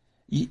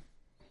he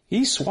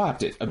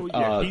swapped it.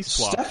 He swapped.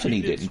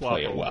 Stephanie didn't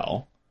play it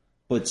well,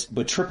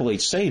 but Triple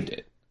H saved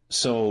it.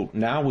 So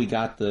now we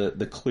got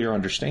the clear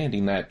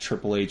understanding that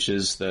Triple H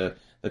is the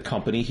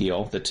company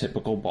heel, the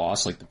typical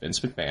boss like the Vince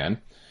McMahon,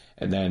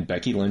 and then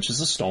Becky Lynch is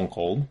the Stone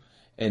Cold.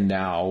 And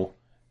now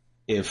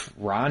if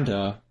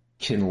Ronda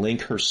can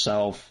link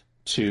herself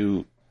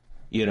to,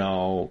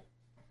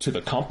 to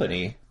the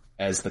company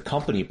as the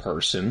company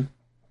person,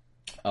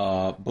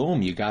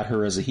 boom, you got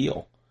her as a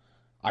heel.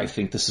 I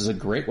think this is a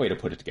great way to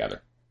put it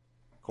together.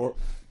 Corey,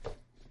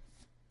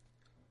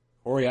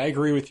 I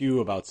agree with you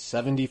about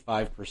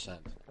 75%.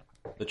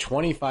 The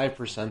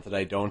 25% that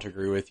I don't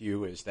agree with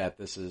you is that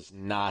this is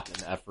not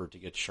an effort to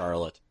get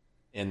Charlotte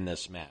in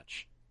this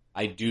match.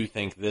 I do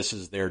think this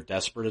is their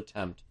desperate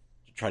attempt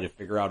to try to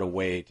figure out a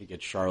way to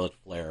get Charlotte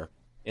Flair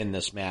in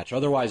this match.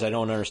 Otherwise, I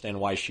don't understand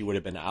why she would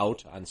have been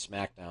out on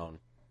SmackDown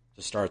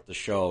to start the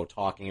show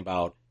talking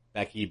about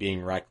Becky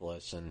being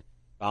reckless and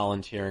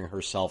volunteering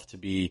herself to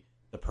be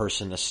the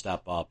person to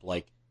step up.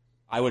 Like,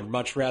 I would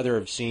much rather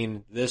have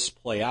seen this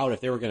play out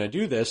if they were going to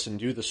do this and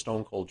do the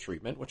Stone Cold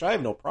treatment, which I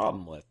have no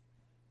problem with.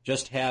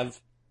 Just have,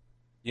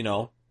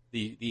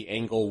 the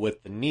angle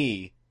with the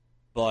knee.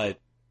 But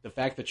the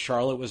fact that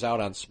Charlotte was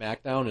out on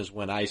SmackDown is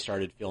when I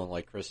started feeling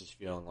like Chris is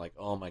feeling like,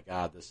 oh my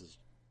God, this is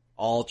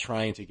all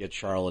trying to get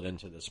Charlotte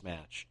into this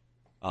match.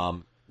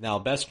 Now,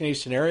 best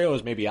case scenario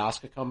is maybe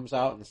Asuka comes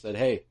out and said,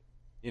 hey,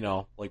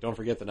 don't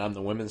forget that I'm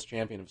the women's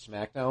champion of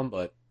SmackDown,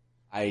 but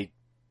I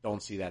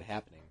don't see that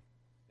happening.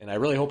 And I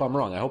really hope I'm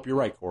wrong. I hope you're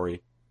right,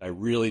 Corey. I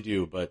really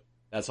do, but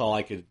that's all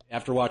I could,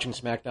 after watching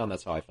SmackDown,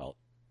 that's how I felt.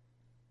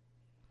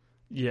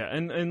 Yeah,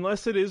 and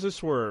unless it is a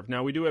swerve.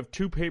 Now, we do have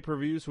 2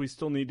 pay-per-views we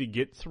still need to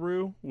get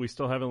through. We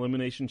still have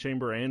Elimination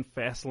Chamber and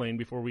Fastlane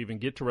before we even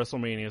get to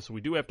WrestleMania, so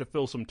we do have to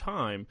fill some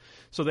time.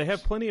 So they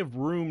have plenty of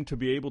room to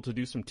be able to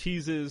do some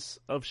teases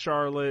of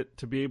Charlotte,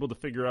 to be able to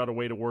figure out a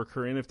way to work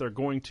her in if they're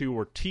going to,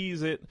 or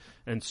tease it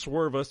and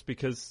swerve us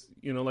because,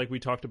 like we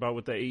talked about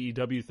with the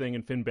AEW thing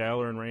and Finn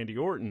Balor and Randy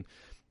Orton,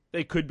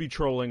 they could be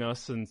trolling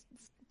us and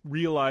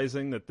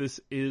realizing that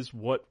this is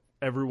what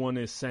everyone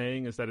is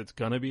saying, is that it's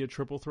going to be a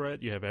triple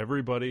threat. You have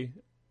everybody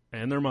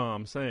and their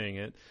mom saying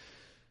it.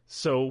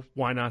 So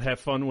why not have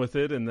fun with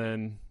it and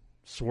then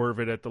swerve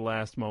it at the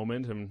last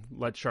moment and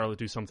let Charlotte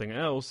do something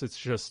else? It's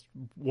just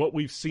what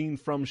we've seen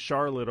from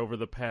Charlotte over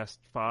the past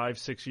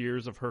 5-6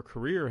 years of her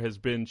career has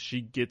been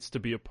she gets to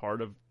be a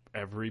part of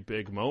every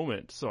big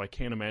moment. So I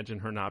can't imagine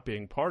her not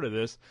being part of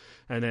this.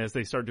 And as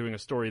they start doing a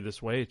story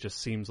this way, it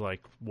just seems like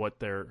what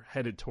they're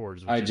headed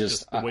towards. I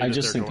just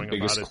think the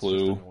biggest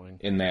clue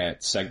in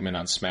that segment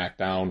on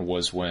SmackDown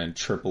was when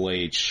Triple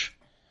H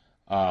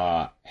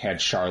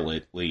had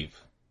Charlotte leave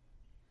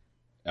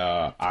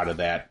out of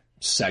that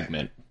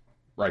segment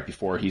right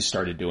before he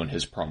started doing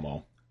his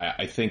promo.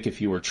 I think if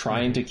you were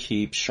trying to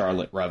keep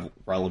Charlotte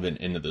relevant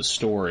into the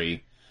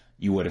story,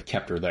 you would have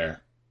kept her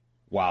there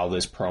while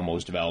this promo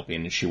was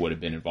developing, and she would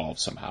have been involved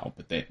somehow.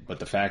 But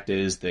the fact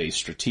is, they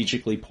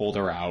strategically pulled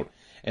her out,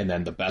 and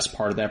then the best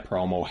part of that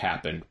promo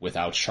happened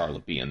without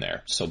Charlotte being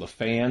there. So the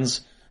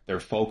fans, their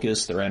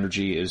focus, their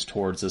energy is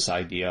towards this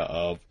idea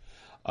of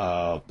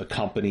the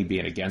company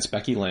being against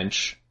Becky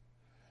Lynch,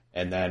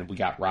 and then we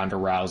got Ronda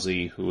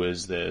Rousey, who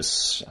is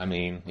this,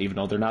 even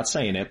though they're not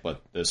saying it,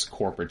 but this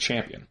corporate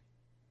champion.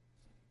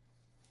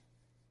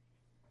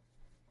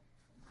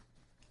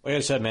 Like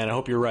I said, man, I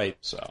hope you're right.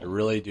 So I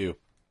really do.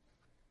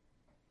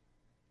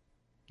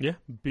 Yeah,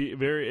 be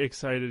very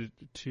excited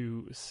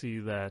to see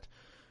that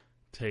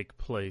take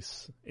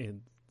place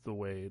in the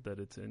way that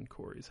it's in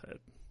Corey's head.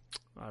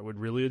 I would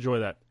really enjoy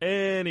that.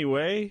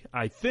 Anyway,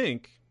 I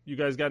think you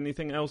guys got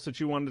anything else that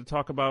you wanted to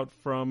talk about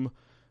from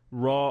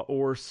Raw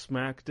or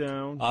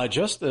SmackDown?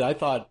 Just that I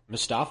thought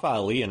Mustafa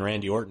Ali and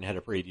Randy Orton had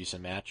a pretty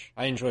decent match.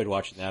 I enjoyed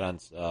watching that on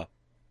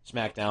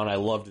SmackDown. I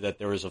loved that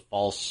there was a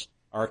false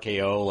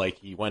RKO, like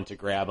he went to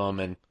grab him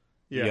and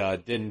he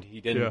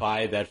didn't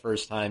buy it that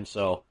first time.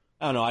 So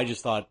I don't know. I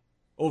just thought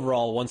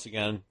overall, once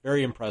again,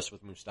 very impressed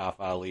with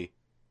Mustafa Ali.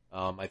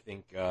 I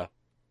think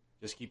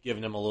just keep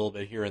giving him a little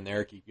bit here and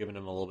there,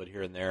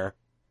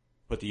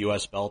 put the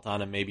U.S. belt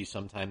on him maybe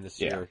sometime this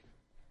year.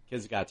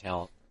 Kid's got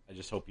talent. I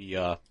just hope he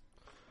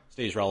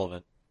stays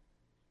relevant.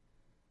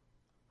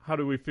 How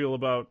do we feel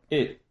about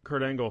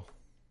Kurt Angle?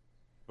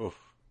 Oof.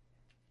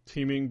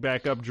 Teaming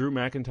back up Drew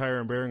McIntyre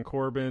and Baron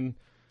Corbin,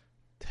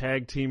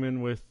 tag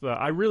teaming with...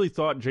 I really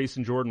thought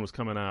Jason Jordan was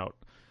coming out.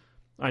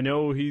 I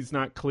know he's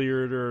not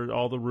cleared or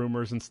all the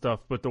rumors and stuff,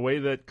 but the way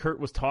that Kurt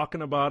was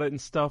talking about it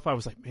and stuff, I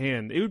was like,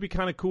 man, it would be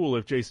kind of cool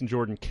if Jason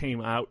Jordan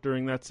came out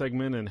during that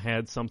segment and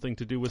had something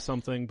to do with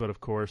something, but of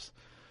course,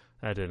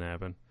 that didn't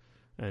happen.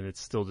 And it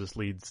still just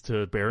leads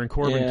to Baron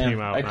Corbin came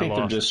out. I think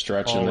they're just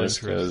stretching this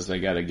because they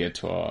got to get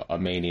to a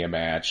Mania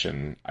match,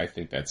 and I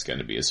think that's going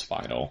to be his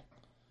final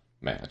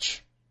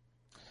match.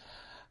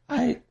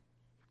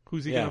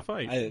 Who's he going to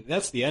fight?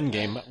 That's the end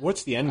game.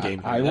 What's the end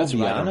game? I will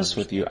be honest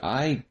with you.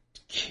 I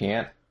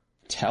can't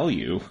tell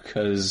you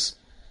because,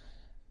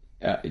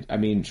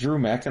 Drew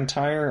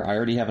McIntyre, I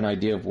already have an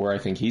idea of where I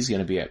think he's going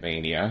to be at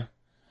Mania.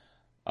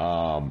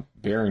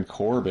 Baron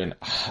Corbin,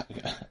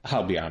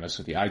 I'll be honest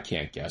with you, I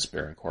can't guess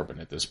Baron Corbin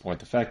at this point.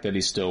 The fact that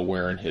he's still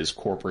wearing his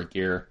corporate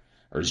gear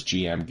or his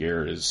GM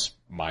gear is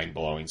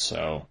mind-blowing,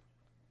 so.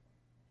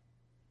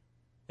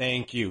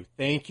 Thank you,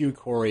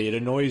 Corey. It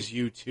annoys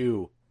you,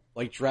 too.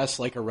 Like, dress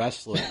like a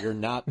wrestler. You're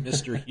not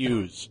Mr.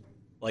 Hughes.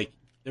 Like,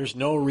 there's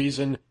no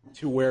reason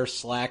to wear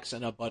slacks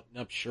and a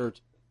button-up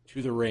shirt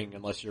to the ring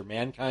unless you're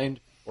Mankind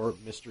or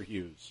Mr.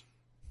 Hughes.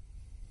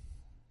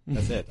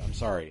 That's it. I'm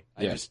sorry.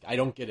 I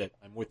don't get it.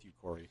 I'm with you,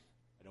 Corey.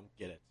 I don't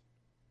get it.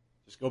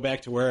 Just go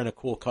back to wearing a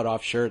cool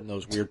cutoff shirt and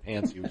those weird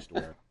pants you used to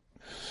wear.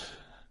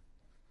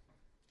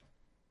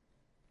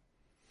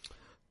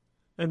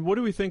 And what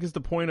do we think is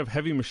the point of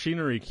Heavy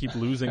Machinery keep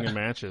losing in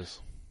matches?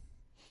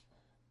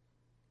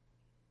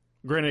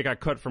 Granted, it got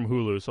cut from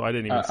Hulu, so I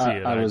didn't even see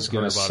it. I was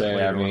going to say,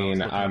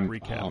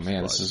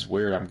 this is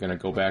weird. I'm going to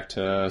go back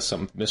to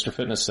something Mr.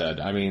 Fitness said.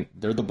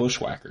 They're the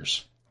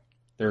Bushwhackers.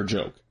 They're a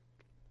joke.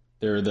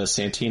 They're the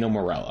Santino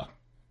Marella.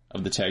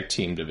 of the tag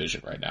team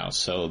division right now.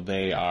 So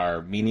they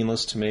are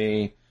meaningless to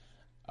me.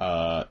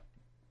 I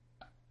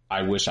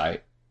wish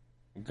I...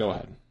 Go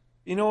ahead.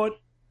 You know what?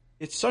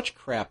 It's such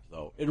crap,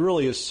 though. It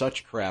really is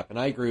such crap. And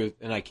I agree with...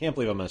 And I can't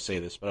believe I'm going to say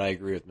this, but I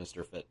agree with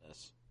Mr.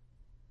 Fitness.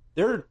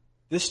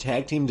 This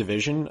tag team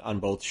division on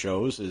both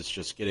shows is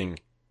just getting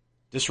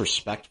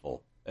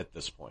disrespectful at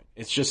this point.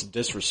 It's just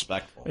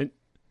disrespectful. And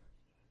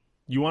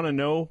you want to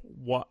know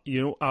what?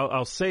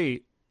 I'll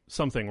say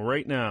something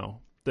right now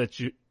that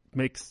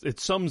it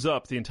sums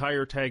up the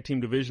entire tag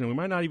team division. We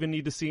might not even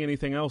need to see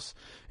anything else.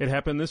 It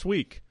happened this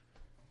week.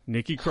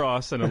 Nikki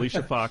Cross and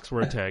Alicia Fox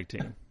were a tag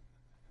team.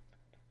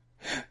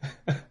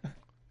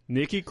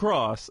 Nikki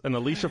Cross and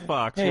Alicia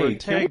Fox were a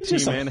tag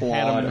team and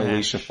had a match.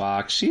 Alicia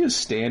Fox. She is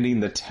standing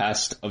the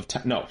test of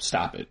time. No,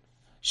 stop it.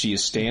 She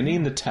is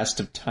standing the test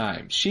of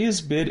time. She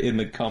has been in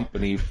the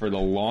company for the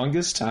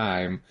longest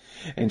time,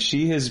 and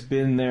she has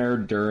been there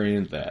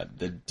during the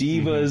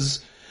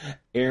Divas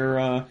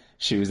era.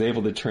 She was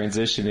able to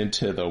transition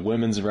into the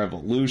Women's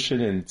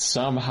Revolution and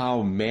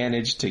somehow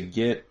managed to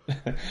get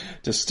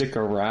to stick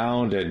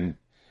around. And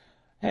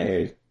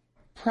hey,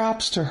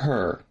 props to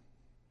her.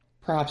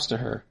 Props to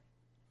her.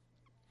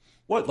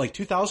 What, like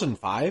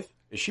 2005?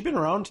 Has she been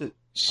around to?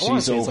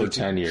 She's over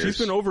 10 years. She's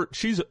been over.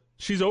 She's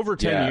over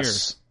 10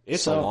 years.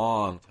 It's a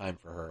long time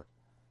for her.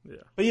 Yeah.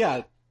 But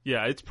yeah.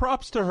 Yeah, it's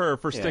props to her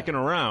for sticking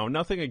around.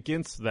 Nothing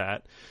against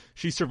that.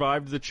 She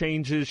survived the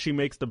changes. She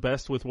makes the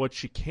best with what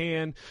she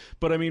can.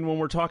 But, I mean, when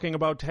we're talking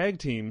about tag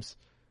teams,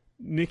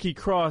 Nikki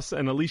Cross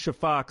and Alicia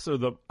Fox are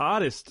the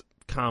oddest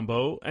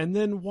combo. And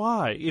then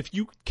why? If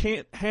you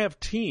can't have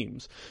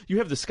teams, you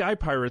have the Sky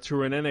Pirates who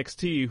are in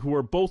NXT, who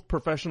are both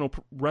professional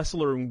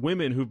wrestler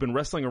women who've been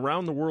wrestling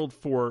around the world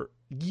for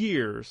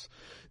years.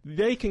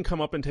 They can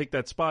come up and take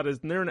that spot as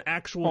they're an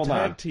actual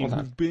tag team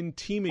who've been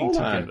teaming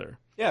together.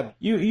 Yeah,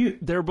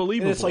 they're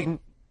believable. And it's like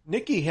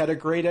Nikki had a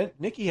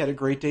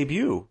great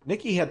debut.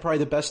 Nikki had probably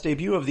the best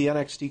debut of the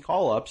NXT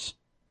call-ups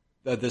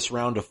this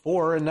round of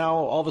 4, and now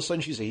all of a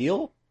sudden she's a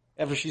heel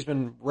after she's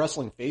been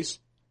wrestling face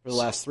for the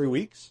last 3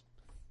 weeks.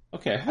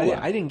 Okay,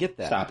 I didn't get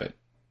that. Stop it.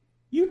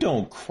 You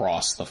don't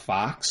cross the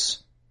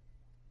Fox.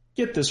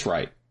 Get this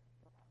right.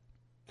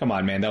 Come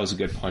on, man, that was a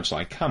good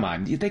punchline. Come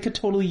on, they could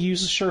totally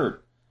use a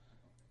shirt.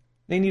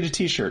 They need a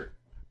T-shirt.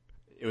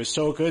 It was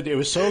so good. It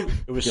was so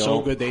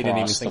good they didn't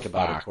even think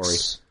about it, Corey.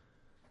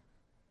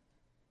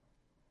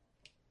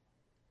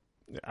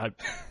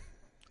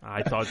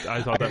 I thought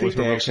that was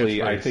her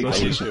actually. I think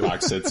Alicia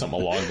Fox said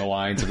something along the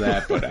lines of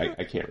that, but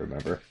I can't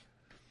remember.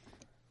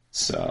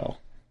 So.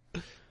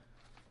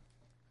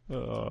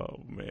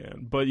 Oh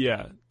man, but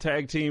yeah,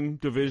 tag team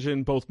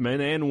division, both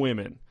men and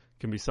women,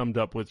 can be summed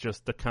up with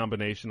just the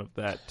combination of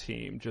that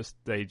team.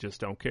 They just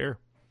don't care.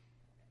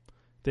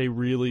 They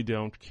really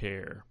don't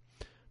care.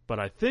 But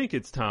I think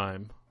it's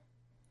time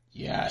for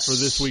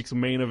this week's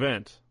main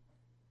event.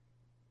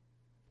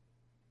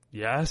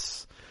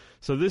 Yes.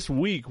 So this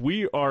week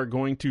we are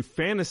going to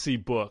fantasy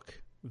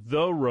book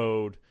the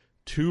road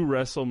to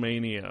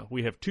WrestleMania.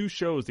 We have 2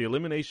 shows, the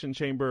Elimination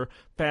Chamber,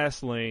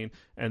 Fastlane,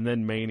 and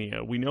then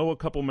Mania. We know a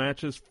couple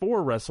matches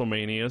for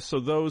WrestleMania, so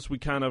those we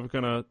kind of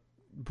going to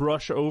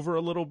brush over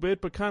a little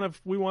bit, but kind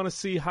of we want to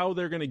see how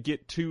they're going to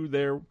get to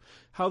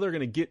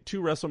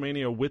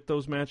WrestleMania with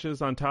those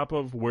matches, on top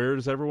of where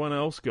does everyone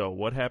else go?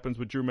 What happens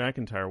with Drew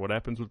McIntyre? What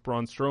happens with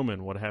Braun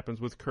Strowman? What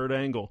happens with Kurt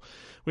Angle?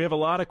 We have a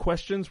lot of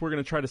questions. We're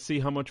going to try to see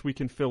how much we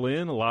can fill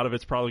in. A lot of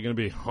it's probably going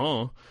to be,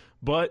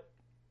 but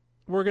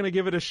we're going to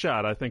give it a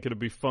shot. I think it'll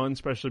be fun,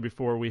 especially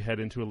before we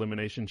head into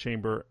Elimination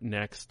Chamber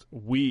next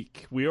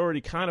week. We already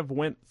kind of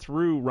went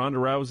through Ronda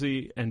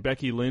Rousey and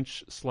Becky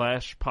Lynch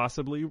 /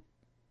 possibly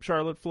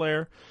Charlotte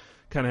Flair.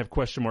 Kind of have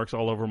question marks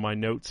all over my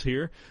notes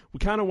here. We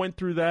kind of went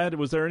through that.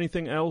 Was there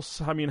anything else?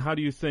 I mean, how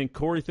do you think?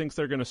 Corey thinks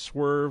they're going to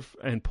swerve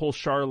and pull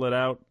Charlotte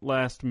out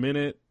last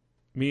minute.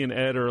 Me and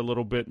Ed are a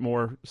little bit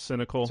more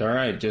cynical. It's all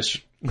right. Just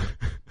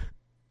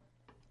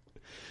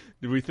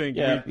did we think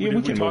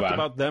we talked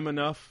about them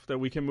enough that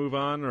we can move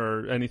on,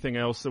 or anything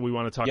else that we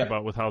want to talk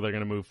about with how they're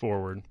going to move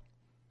forward?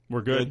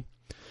 We're good.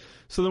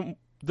 So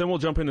then we'll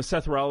jump into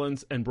Seth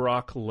Rollins and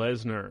Brock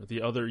Lesnar.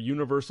 The other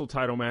Universal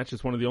title match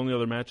is one of the only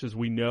other matches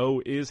we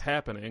know is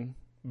happening,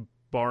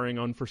 barring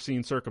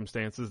unforeseen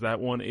circumstances. That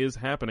one is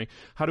happening.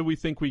 How do we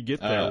think we get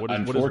there?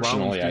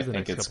 Unfortunately, I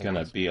think it's going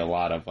to be a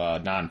lot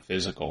of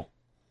non-physical,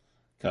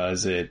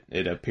 because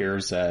it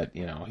appears that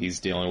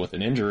he's dealing with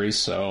an injury.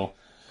 So,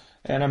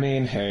 and I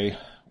mean, hey,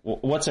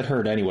 what's it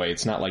hurt anyway?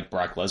 It's not like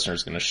Brock Lesnar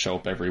is going to show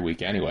up every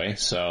week anyway.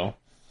 So,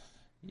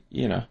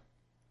 Yeah,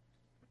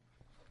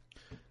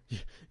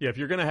 if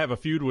you're going to have a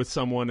feud with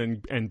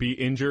someone and be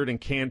injured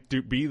and can't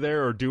be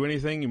there or do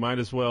anything, you might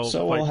as well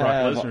fight Brock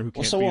Lesnar, who can't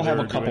be there. So we'll have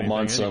a couple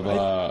months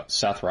of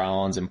Seth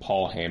Rollins and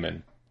Paul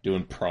Heyman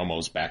doing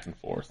promos back and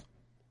forth.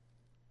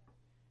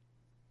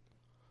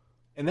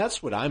 And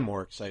that's what I'm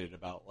more excited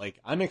about. Like,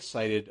 I'm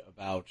excited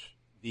about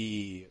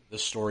the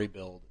story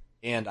build,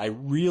 and I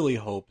really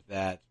hope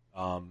that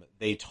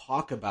they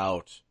talk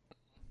about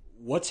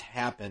what's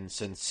happened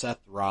since Seth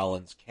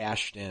Rollins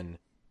cashed in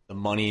the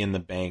Money in the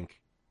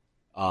Bank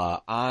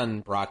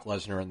on Brock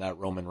Lesnar in that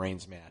Roman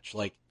Reigns match.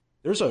 Like,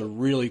 there's a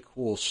really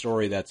cool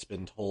story that's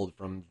been told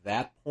from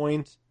that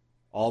point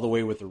all the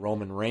way with the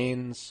Roman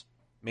Reigns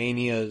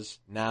Manias,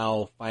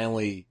 now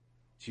finally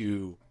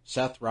to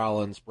Seth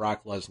Rollins,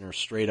 Brock Lesnar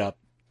straight up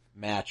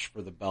match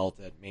for the belt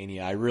at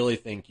Mania. I really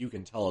think you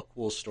can tell a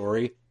cool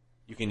story.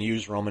 You can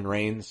use Roman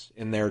Reigns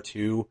in there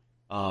too.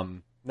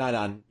 Not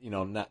on,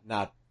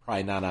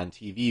 probably not on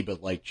TV,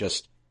 but like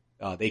just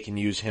they can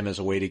use him as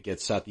a way to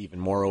get Seth even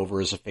more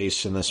over as a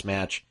face in this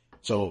match.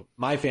 So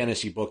my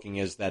fantasy booking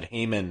is that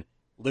Heyman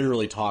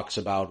literally talks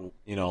about,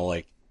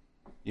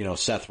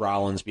 Seth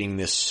Rollins being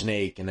this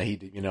snake, and that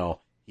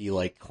he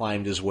like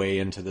climbed his way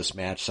into this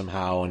match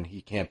somehow, and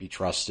he can't be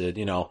trusted,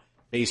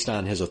 based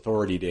on his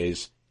authority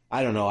days.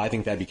 I don't know. I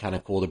think that'd be kind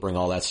of cool to bring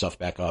all that stuff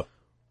back up.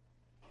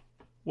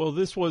 Well,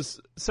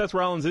 Seth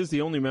Rollins is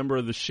the only member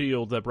of the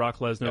Shield that Brock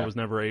Lesnar was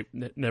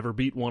never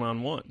beat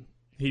one-on-one.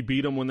 He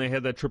beat him when they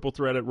had that triple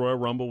threat at Royal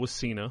Rumble with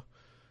Cena.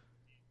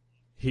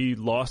 He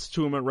lost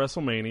to him at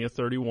WrestleMania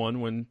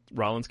 31 when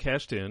Rollins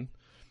cashed in.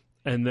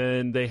 And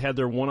then they had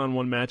their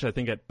one-on-one match, I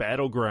think, at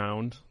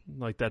Battleground,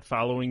 like that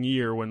following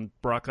year when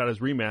Brock got his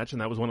rematch,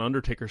 and that was when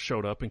Undertaker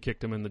showed up and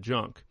kicked him in the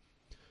junk.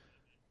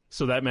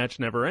 So that match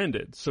never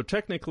ended. So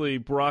technically,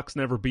 Brock's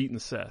never beaten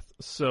Seth.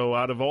 So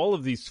out of all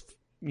of these,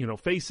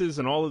 faces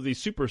and all of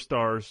these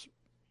superstars,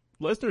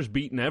 Lesnar's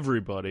beaten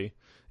everybody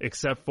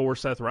except for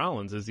Seth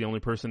Rollins is the only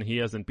person he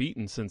hasn't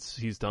beaten since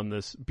he's done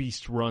this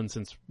beast run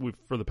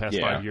for the past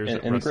 5 years.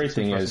 And the great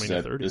thing is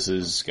that this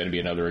is going to be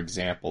another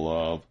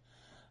example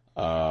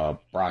of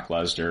Brock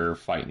Lesnar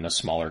fighting a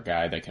smaller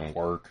guy that can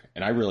work,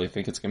 and I really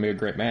think it's going to be a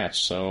great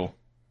match, so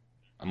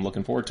I'm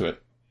looking forward to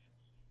it.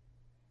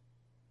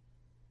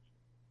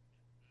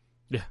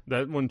 Yeah,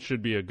 that one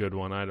should be a good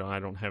one. I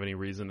don't have any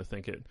reason to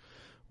think it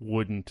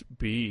wouldn't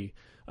be.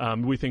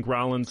 We think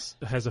Rollins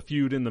has a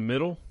feud in the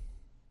middle.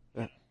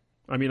 Yeah.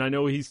 I mean, I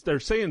know they're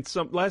saying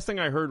last thing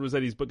I heard was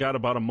that he's got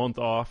about a month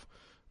off,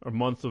 a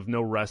month of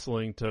no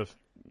wrestling to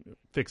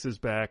fix his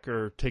back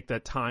or take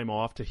that time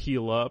off to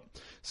heal up.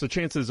 So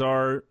chances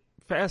are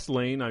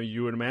Fastlane,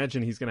 you would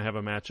imagine he's going to have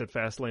a match at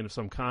Fastlane of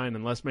some kind,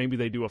 unless maybe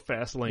they do a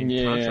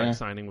Fastlane contract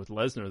signing with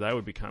Lesnar. That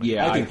would be kind of cool.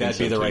 I think that'd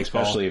be the right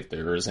call. Especially if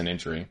there is an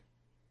injury.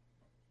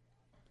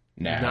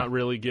 Not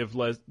really give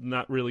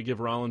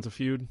Rollins a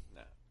feud.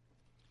 No.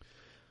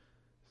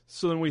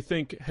 So then we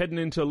think heading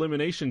into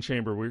Elimination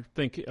Chamber, we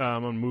think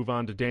I'm going to move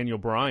on to Daniel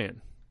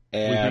Bryan.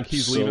 Absolutely. We think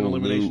he's leaving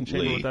Elimination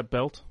Chamber with that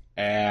belt?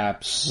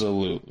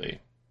 Absolutely.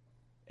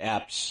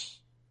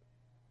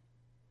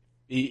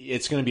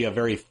 It's going to be a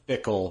very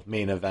fickle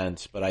main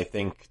event, but I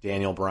think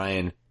Daniel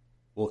Bryan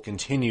will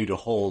continue to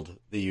hold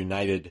the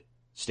United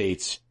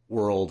States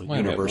World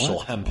Universal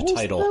Hemp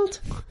title.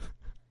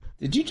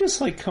 Did you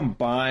just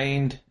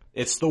combined?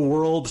 It's the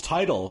world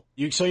title.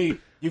 You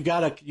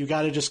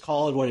gotta just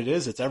call it what it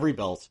is. It's every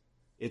belt.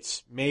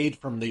 It's made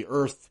from the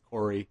earth,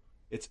 Corey.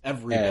 It's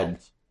every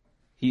belt.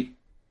 He's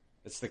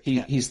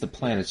the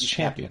planet's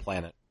champion. Captain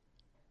Planet.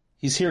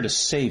 He's here to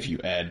save you,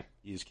 Ed.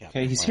 He's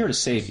Captain He's here to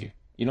save you.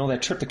 You know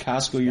that trip to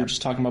Costco you were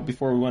just talking about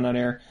before we went on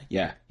air?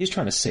 Yeah, he's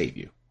trying to save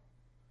you.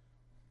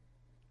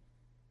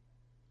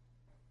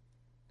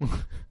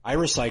 I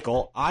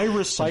recycle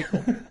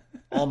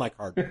all my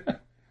cardboard.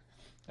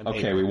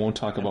 Okay, we won't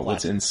talk about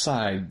what's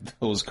inside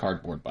those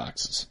cardboard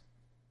boxes.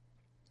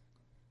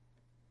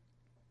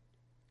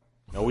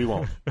 No, we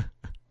won't.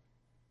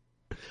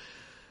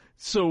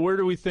 So where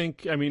do we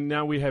think,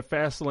 now we have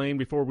Fastlane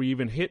before we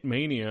even hit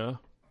Mania.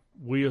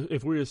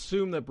 If we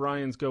assume that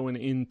Bryan's going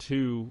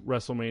into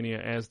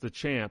WrestleMania as the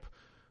champ,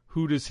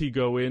 who does he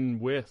go in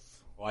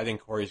with? Well, I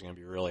think Corey's going to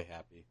be really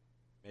happy.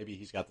 Maybe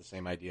he's got the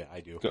same idea I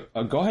do.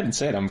 Go ahead and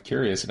say it. I'm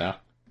curious now.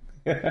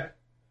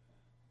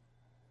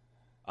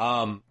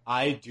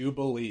 I do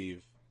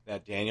believe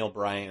that Daniel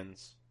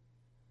Bryan's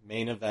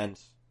main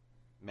event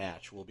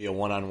match will be a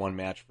one-on-one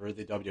match for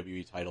the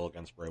WWE title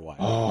against Bray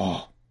Wyatt.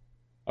 Oh,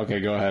 okay,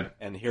 go ahead.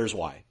 And here's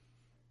why.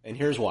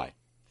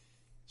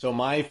 So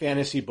my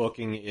fantasy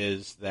booking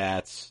is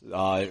that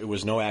it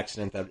was no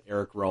accident that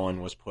Eric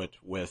Rowan was put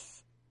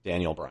with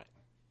Daniel Bryan.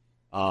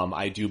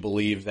 I do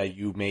believe that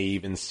you may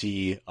even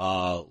see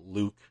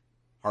Luke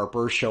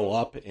Harper show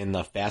up in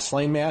the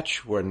Fastlane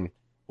match when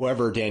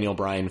whoever Daniel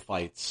Bryan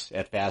fights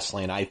at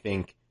Fastlane. I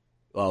think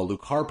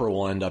Luke Harper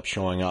will end up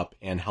showing up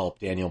and help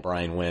Daniel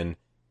Bryan win,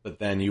 but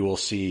then you will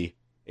see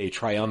a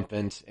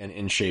triumphant and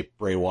in-shape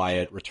Bray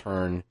Wyatt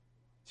return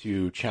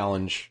to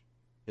challenge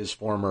his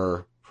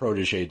former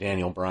protege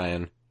Daniel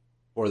Bryan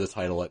for the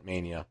title at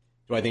Mania.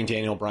 Do I think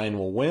Daniel Bryan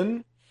will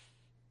win?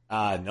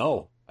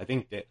 No. I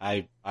think that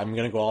I'm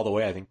going to go all the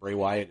way. I think Bray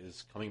Wyatt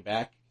is coming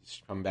back.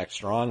 He's coming back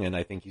strong, and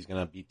I think he's going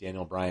to beat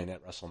Daniel Bryan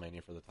at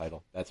WrestleMania for the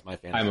title. That's my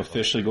fantasy. I'm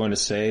officially going to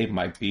say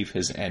my beef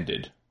has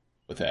ended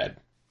with Ed.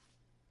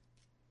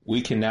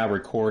 We can now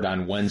record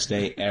on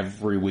Wednesday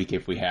every week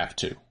if we have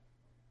to.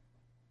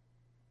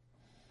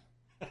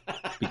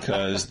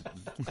 Because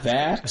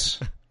that...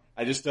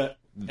 I just...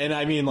 and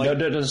I mean,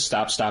 No,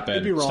 stop, Ed.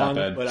 Could be wrong, stop,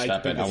 Ed. But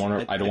Stop, Ed.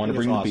 I don't want to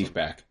bring the beef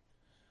back.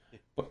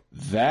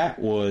 That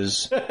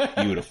was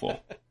beautiful.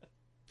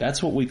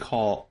 That's what we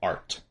call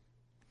art.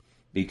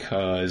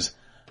 Because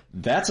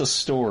that's a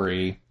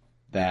story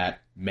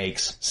that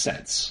makes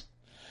sense.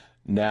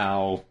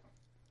 Now,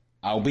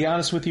 I'll be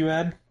honest with you,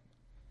 Ed.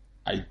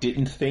 I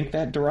didn't think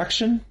that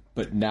direction,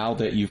 but now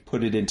that you've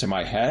put it into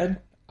my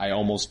head, I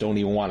almost don't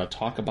even want to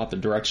talk about the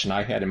direction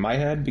I had in my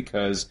head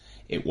because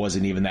it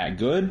wasn't even that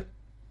good.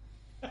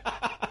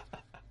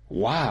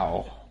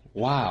 Wow.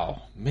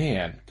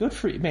 Man, good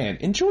for you. Man,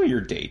 enjoy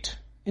your date.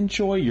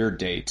 Enjoy your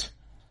date.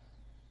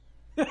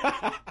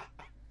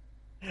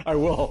 I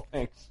will,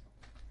 thanks.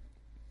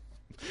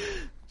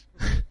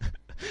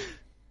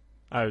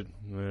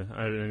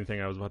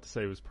 Anything I was about to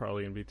say was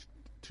probably going to be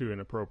too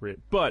inappropriate.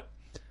 But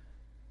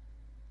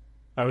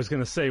I was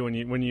going to say when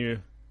you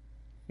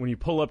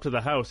pull up to the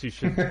house, you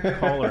should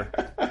call her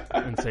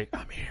and say,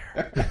 "I'm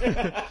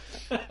here."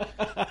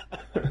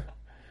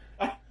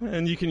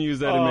 And you can use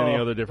that in many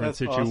other different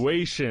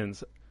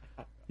situations.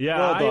 Awesome. Yeah,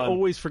 well I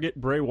always forget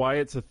Bray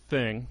Wyatt's a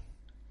thing.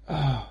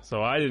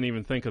 So I didn't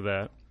even think of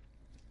that.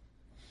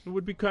 It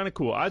would be kind of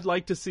cool. I'd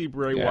like to see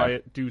Bray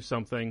Wyatt do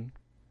something,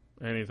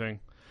 anything.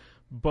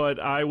 But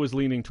I was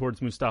leaning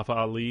towards Mustafa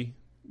Ali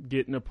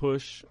getting a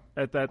push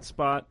at that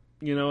spot.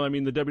 You know, I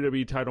mean, the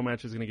WWE title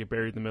match is going to get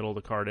buried in the middle of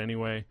the card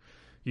anyway.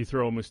 You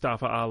throw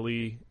Mustafa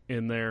Ali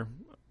in there.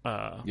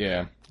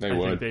 I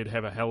think they'd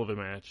have a hell of a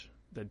match.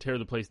 They'd tear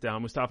the place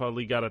down. Mustafa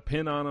Ali got a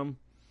pin on him.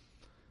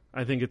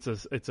 I think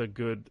it's a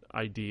good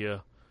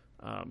idea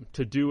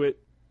to do it,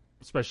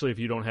 especially if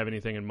you don't have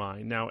anything in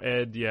mind. Now,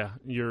 Ed,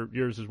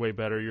 yours is way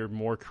better. You're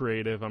more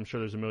creative. I'm sure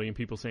there's a million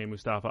people saying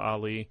Mustafa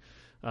Ali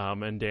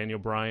and Daniel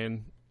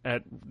Bryan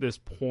at this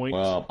point.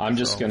 Well, I'm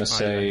just going to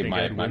say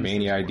my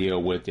main idea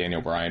with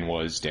Daniel Bryan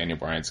was Daniel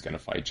Bryan's going to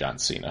fight John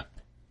Cena.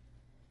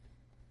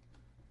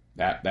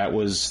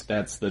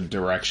 That's the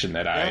direction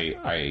that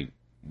I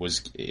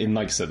was in.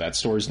 Like I said, that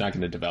story's not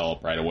going to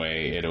develop right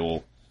away.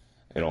 It'll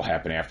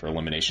happen after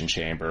Elimination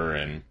Chamber,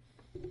 and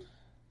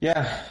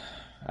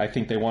I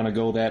think they want to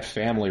go that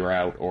family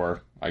route,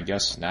 or I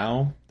guess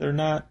now they're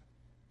not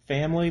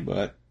family,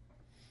 but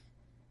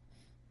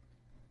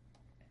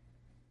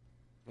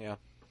yeah.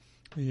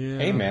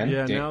 Hey man,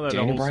 now that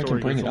Daniel Bryan can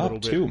bring it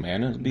up too,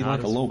 man. It'd be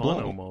like a low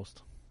blow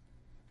almost.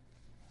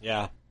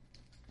 Yeah.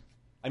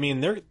 I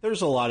mean,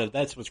 there's a lot of...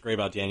 That's what's great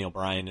about Daniel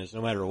Bryan is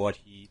no matter what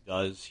he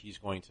does, he's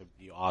going to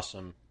be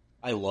awesome.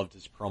 I loved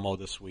his promo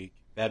this week.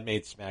 That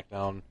made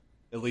SmackDown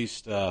at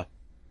least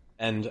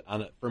end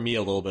on, for me, a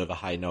little bit of a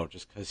high note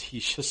just because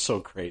he's just so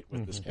great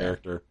with this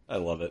character. I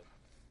love it.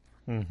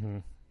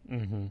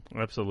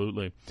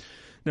 Absolutely.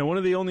 Now, one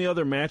of the only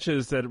other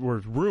matches that were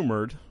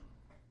rumored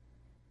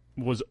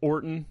was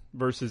Orton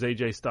versus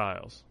AJ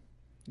Styles.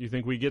 You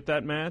think we get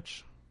that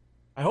match?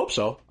 I hope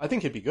so. I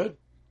think it'd be good.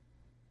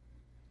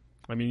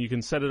 I mean, you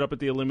can set it up at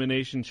the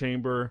Elimination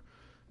Chamber,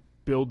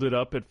 build it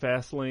up at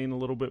Fastlane a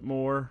little bit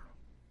more.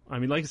 I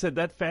mean, like I said,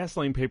 that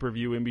Fastlane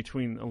pay-per-view in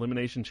between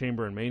Elimination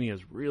Chamber and Mania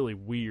is really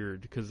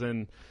weird, because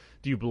then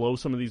do you blow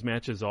some of these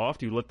matches off?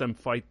 Do you let them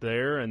fight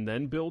there and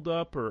then build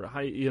up? Or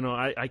how,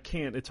 I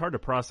can't. It's hard to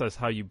process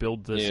how you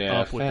build this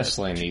up with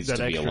Fastlane needs that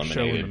to be extra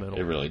show in eliminated. the middle.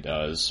 It really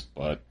does,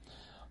 but...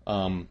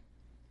 Yeah,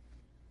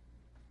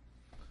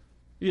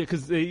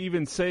 because they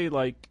even say,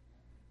 like,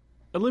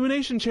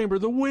 Elimination Chamber,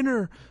 the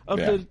winner of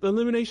the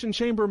Elimination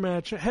Chamber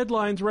match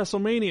headlines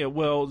WrestleMania.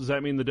 Well, does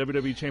that mean the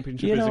WWE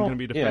Championship isn't going to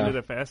be defended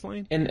at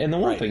Fastlane? And the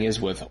one thing is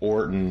with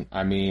Orton,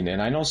 I mean,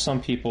 and I know some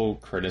people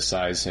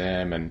criticize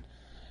him and,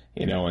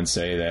 and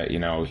say that,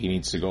 he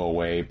needs to go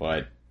away,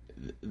 but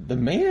the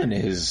man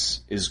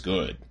is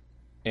good.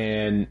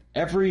 And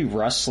every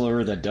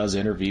wrestler that does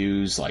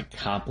interviews, like,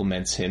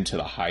 compliments him to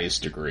the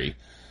highest degree.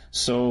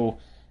 So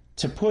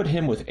to put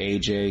him with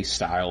AJ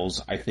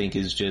Styles, I think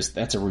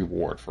that's a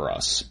reward for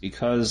us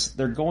because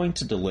they're going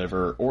to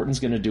deliver. Orton's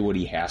going to do what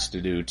he has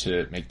to do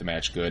to make the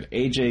match good.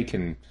 AJ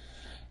can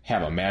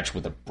have a match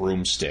with a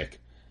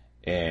broomstick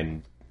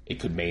and it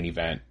could main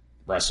event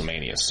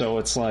WrestleMania. So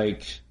it's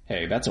like,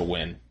 hey, that's a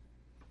win.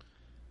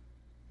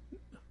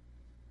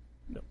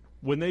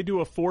 When they do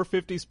a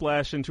 450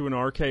 splash into an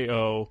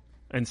RKO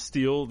and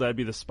steal, that'd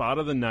be the spot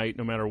of the night,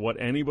 no matter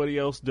what anybody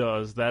else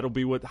does. That'll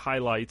be what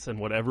highlights and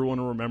what everyone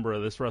will remember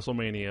of this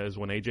WrestleMania is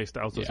when AJ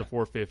Styles does a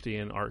 450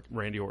 and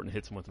Randy Orton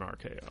hits him with an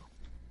RKO.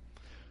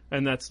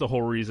 And that's the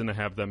whole reason to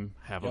have them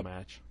have a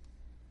match.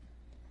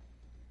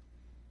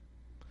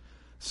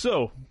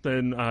 So,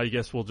 then I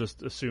guess we'll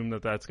just assume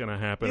that that's going to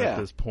happen at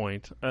this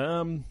point.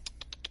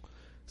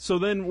 So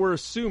then we're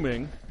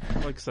assuming,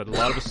 like I said, a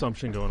lot of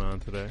assumption going on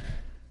today.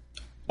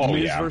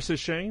 Miz versus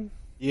Shane?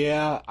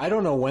 Yeah, I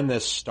don't know when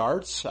this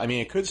starts. I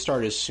mean, it could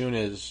start as soon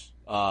as,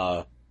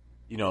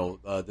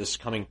 this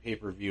coming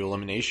pay-per-view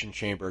Elimination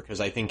Chamber, because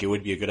I think it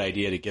would be a good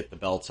idea to get the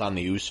belts on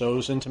the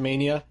Usos into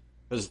Mania.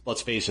 Because,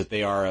 let's face it,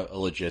 they are a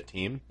legit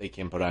team. They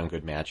can put on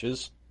good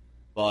matches.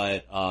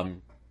 But,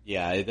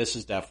 this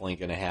is definitely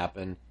going to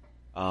happen.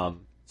 It's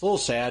a little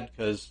sad,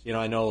 because,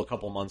 I know a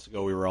couple months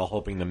ago we were all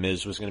hoping The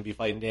Miz was going to be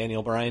fighting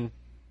Daniel Bryan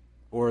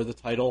for the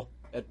title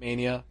at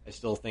Mania. I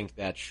still think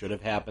that should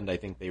have happened. I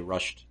think they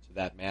rushed to to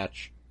that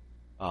match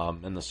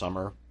in the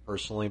summer,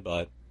 personally.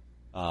 But,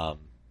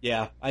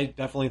 yeah, I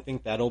definitely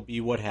think that'll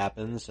be what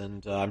happens,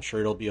 and I'm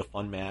sure it'll be a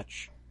fun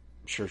match.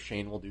 I'm sure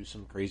Shane will do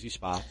some crazy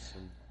spots.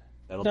 And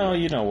that'll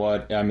you know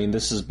what? I mean,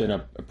 this has been a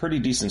pretty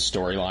decent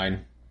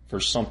storyline for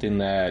something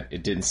that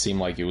it didn't seem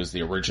like it was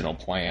the original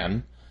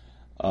plan.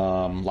 A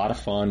lot of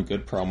fun,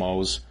 good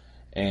promos.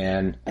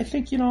 And I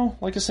think,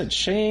 like I said,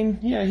 Shane,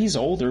 yeah, he's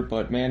older,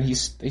 but man, he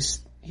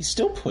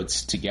still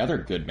puts together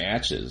good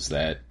matches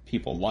that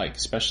people like,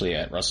 especially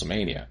at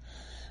WrestleMania.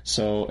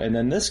 So, and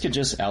then this could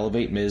just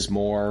elevate Miz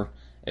more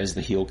as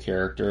the heel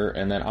character.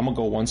 And then I'm going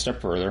to go one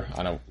step further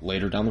on a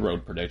later down the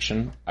road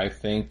prediction. I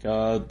think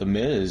The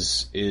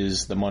Miz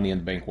is the Money in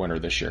the Bank winner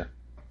this year.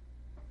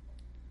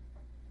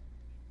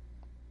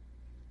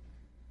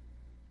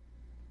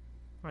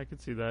 I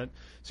could see that.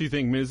 So you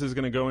think Miz is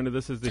going to go into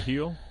this as the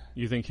heel?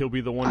 You think he'll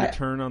be the one to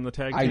turn on the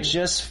tag team? I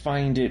just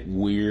find it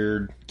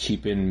weird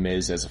keeping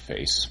Miz as a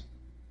face.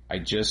 I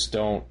just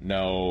don't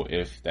know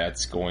if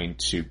that's going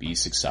to be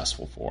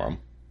successful for him.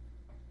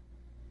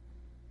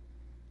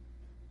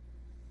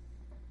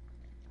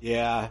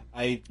 Yeah,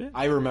 I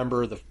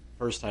remember the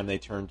first time they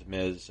turned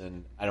Miz,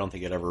 and I don't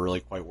think it ever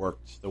really quite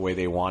worked the way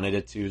they wanted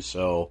it to,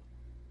 so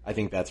I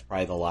think that's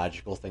probably the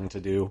logical thing to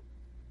do.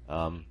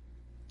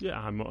 Yeah,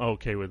 I'm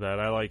okay with that.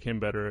 I like him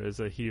better as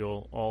a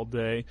heel all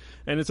day,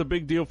 and it's a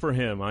big deal for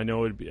him. I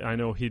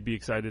know he'd be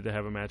excited to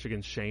have a match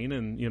against Shane,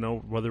 and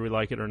whether we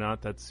like it or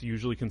not, that's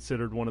usually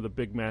considered one of the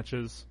big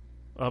matches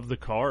of the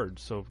card.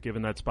 So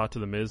giving that spot to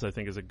the Miz, I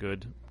think, is a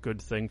good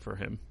thing for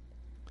him.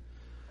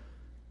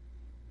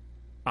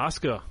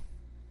 Asuka,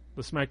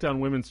 the SmackDown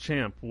Women's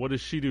Champ. What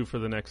does she do for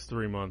the next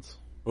 3 months?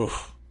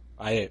 Oof,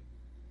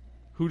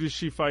 Who does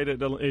she fight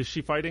at? Is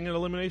she fighting at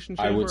Elimination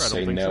Chamber? I would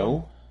say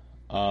no.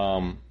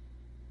 So.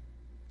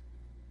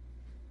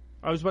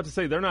 I was about to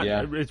say they're not.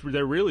 Yeah.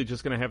 They're really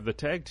just going to have the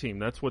tag team.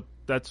 That's what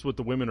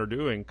the women are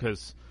doing,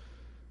 because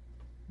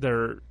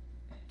they're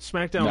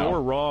SmackDown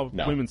or Raw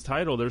women's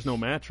title. There's no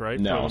match, right?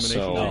 No. For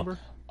Elimination Chamber?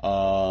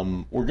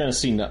 We're going to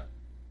see.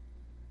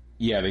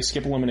 Yeah, they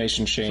skip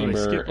Elimination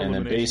Chamber, and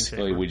then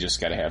basically we just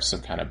got to have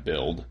some kind of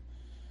build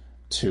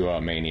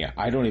to Mania.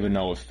 I don't even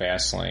know if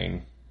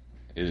Fastlane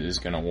is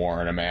going to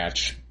warrant a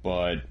match,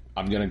 but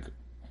I'm going to.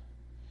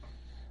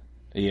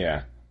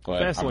 Yeah.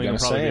 But Fastlane I'm going to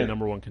say be a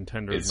number one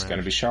contender. It's going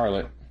to be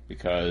Charlotte,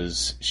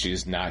 because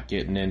she's not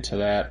getting into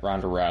that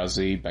Ronda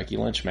Rousey Becky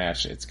Lynch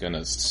match. It's going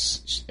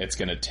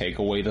to take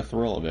away the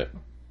thrill of it.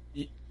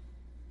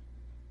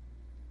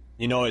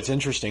 It's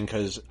interesting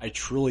because I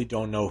truly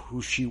don't know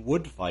who she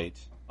would fight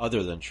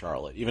other than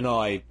Charlotte. Even though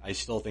I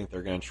still think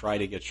they're going to try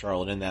to get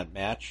Charlotte in that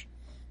match.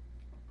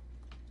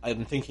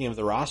 I'm thinking of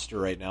the roster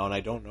right now, and I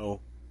don't know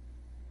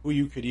who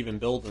you could even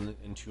build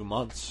in 2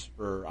 months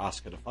for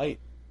Asuka to fight.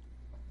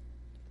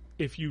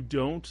 If you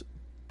don't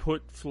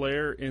put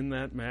Flair in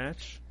that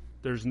match,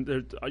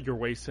 you're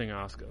wasting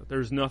Asuka.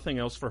 There's nothing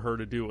else for her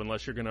to do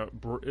unless you're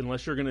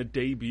gonna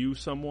debut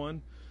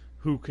someone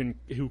who can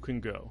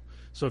go.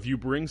 So if you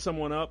bring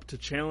someone up to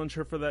challenge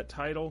her for that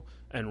title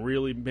and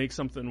really make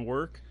something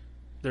work,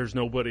 there's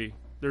nobody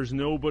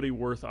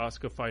worth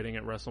Asuka fighting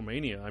at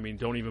WrestleMania. I mean,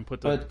 don't even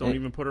put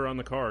her on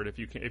the card if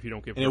you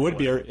don't give her. And it would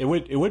be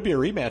a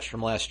rematch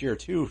from last year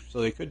too.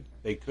 So they could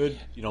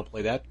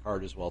play that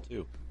card as well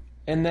too.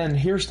 And then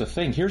here's the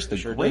thing. Here's the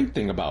great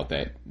thing about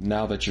that,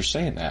 now that you're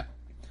saying that.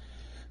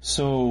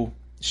 So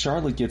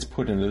Charlotte gets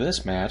put into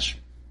this match.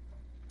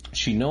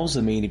 She knows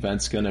the main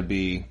event's going to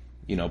be,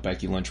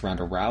 Becky Lynch,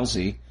 Ronda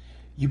Rousey.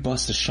 You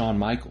bust a Shawn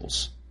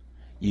Michaels.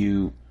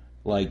 You,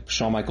 like,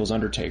 Shawn Michaels,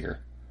 Undertaker.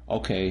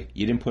 Okay,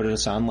 you didn't put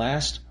us on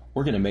last?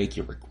 We're going to make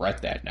you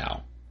regret that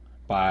now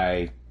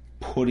by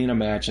putting a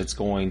match that's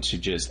going to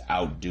just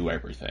outdo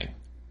everything.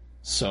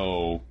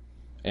 So,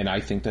 and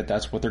I think that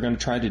that's what they're going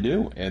to try to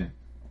do. And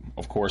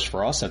of course,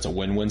 for us, that's a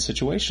win-win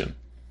situation.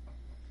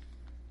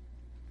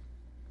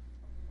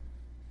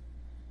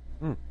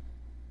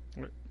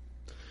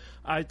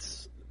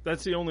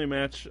 That's the only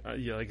match.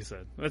 Like I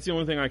said, that's the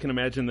only thing I can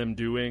imagine them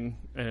doing,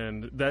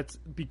 and that's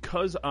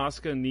because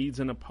Asuka needs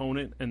an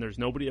opponent, and there's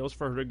nobody else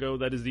for her to go.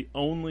 That is the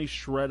only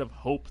shred of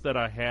hope that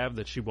I have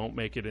that she won't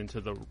make it into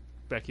the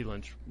Becky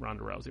Lynch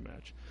Ronda Rousey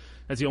match.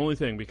 That's the only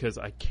thing, because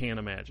I can't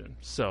imagine.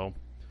 So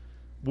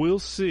we'll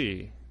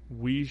see.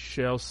 We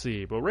shall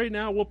see. But right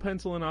now, we'll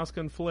pencil in Asuka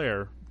and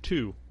Flair,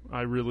 too.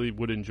 I really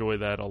would enjoy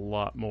that a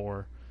lot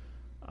more,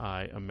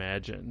 I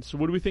imagine. So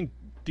what do we think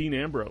Dean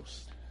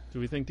Ambrose? Do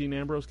we think Dean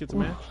Ambrose gets a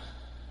match?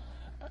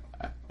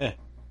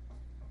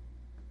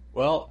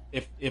 Well,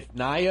 if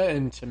Nia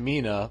and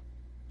Tamina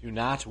do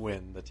not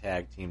win the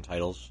tag team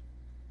titles,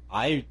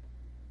 I'm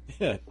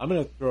going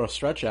to throw a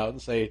stretch out and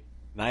say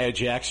Nia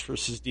Jax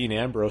versus Dean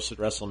Ambrose at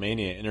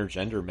WrestleMania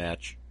intergender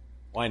match.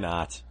 Why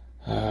not?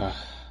 I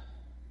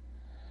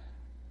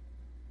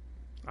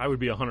would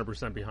be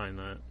 100% behind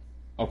that.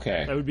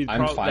 Okay, that would be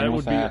I'm fine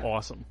with that. Be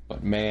awesome.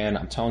 But man,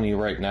 I'm telling you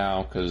right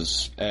now,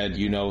 because Ed,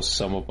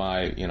 some of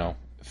my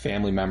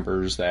family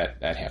members that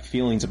have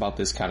feelings about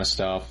this kind of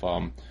stuff.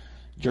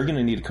 You're going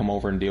to need to come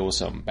over and deal with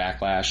some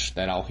backlash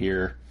that I'll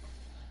hear.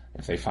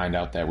 if they find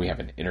out that we have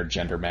an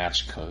intergender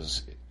match,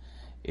 because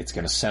it's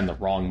going to send the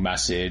wrong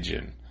message,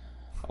 and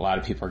a lot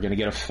of people are going to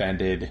get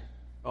offended.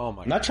 Oh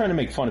my! I'm not trying to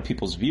make fun of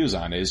people's views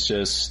on it. It's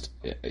just,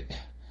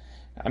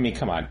 I mean,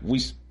 come on.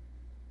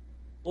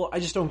 Well, I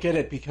just don't get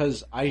it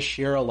because I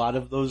share a lot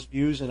of those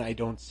views and I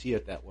don't see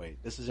it that way.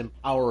 This is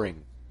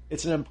empowering.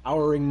 It's an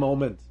empowering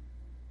moment.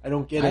 I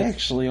don't get it. I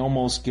actually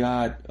almost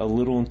got a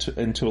little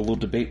into a little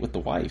debate with the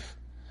wife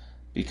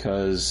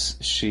because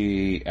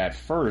she, at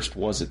first,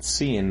 wasn't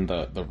seeing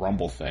the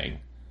Rumble thing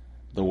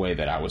the way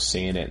that I was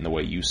seeing it and the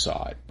way you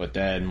saw it. But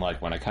then,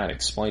 like, when I kind of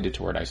explained it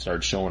to her and I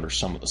started showing her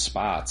some of the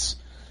spots,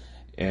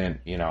 and,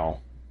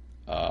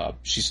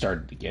 she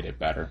started to get it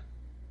better.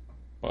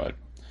 But,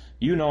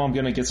 I'm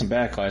going to get some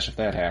backlash if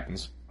that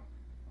happens.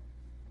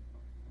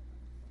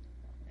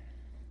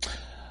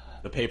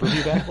 The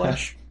pay-per-view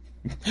backlash?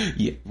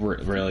 Yeah,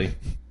 really?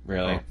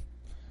 Oh.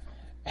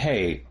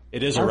 Hey,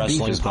 it is a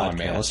wrestling podcast.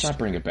 Man. Let's not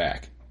bring it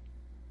back.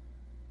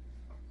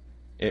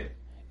 It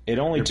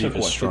only took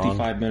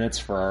 55 minutes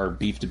for our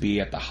beef to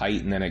be at the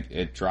height, and then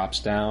it drops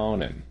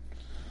down, and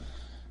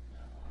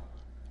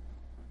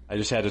I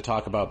just had to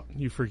talk about.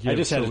 You forget. I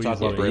just had to talk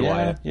about Bray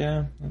Wyatt.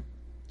 Yeah,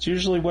 it's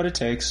usually what it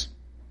takes.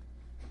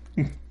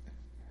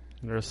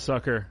 You're a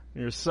sucker.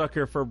 You're a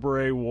sucker for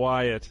Bray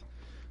Wyatt.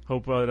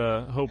 Hope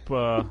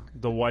the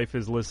wife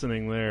is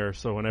listening there,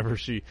 so whenever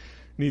she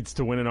needs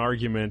to win an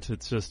argument,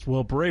 it's just,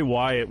 well, Bray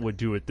Wyatt would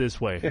do it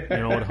this way. You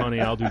know what,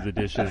 honey? I'll do the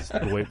dishes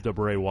the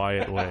Bray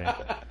Wyatt way.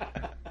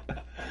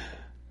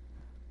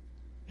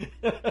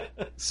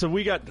 So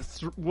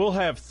we'll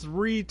have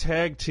three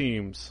tag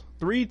team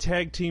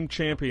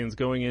champions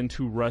going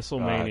into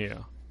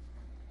WrestleMania.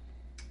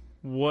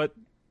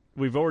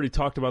 We've already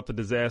talked about the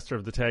disaster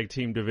of the tag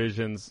team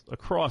divisions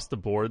across the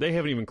board. They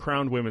haven't even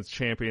crowned women's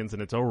champions,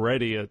 and it's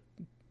already a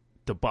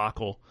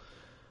debacle.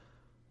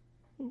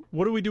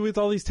 What do we do with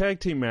all these tag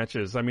team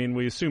matches? I mean,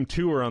 we assume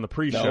 2 are on the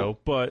pre-show,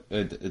 but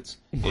it's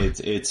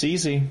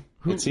easy.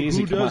 It's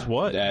easy. Who does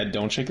what? Dad,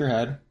 don't shake your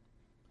head.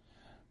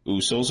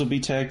 Usos will be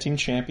tag team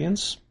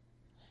champions,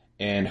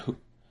 and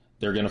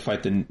they're going to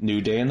fight the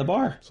New Day in the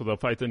Bar. So they'll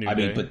fight the New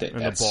Day but in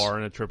the Bar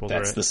in a triple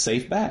threat. That's the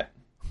safe bet.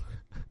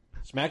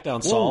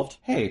 SmackDown solved.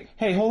 Hey,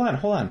 hold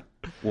on.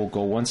 We'll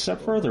go one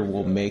step further.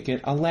 We'll make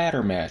it a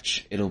ladder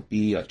match. It'll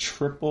be a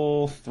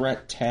triple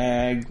threat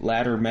tag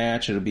ladder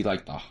match. It'll be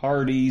like the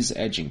Hardys,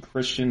 Edge and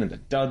Christian, and the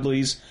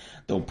Dudleys.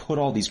 They'll put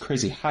all these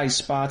crazy high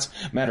spots.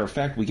 Matter of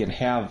fact, we can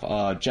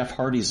have Jeff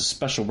Hardy as a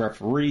special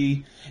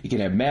referee. You can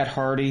have Matt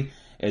Hardy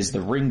as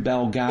the ring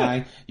bell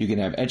guy. You can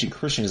have Edge and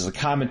Christian as the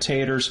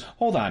commentators.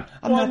 Hold on.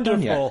 I'm not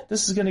done yet.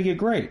 This is going to get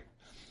great.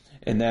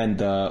 And then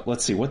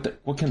let's see, what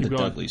can the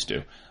Dudleys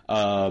do?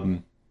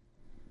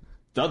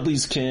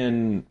 Dudleys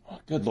can,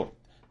 good lord,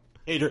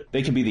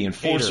 they can be the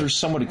enforcers.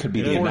 Somebody could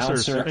be the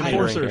announcer. I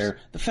don't care.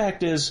 The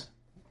fact is,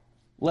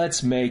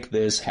 let's make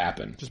this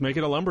happen. Just make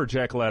it a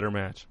lumberjack ladder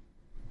match.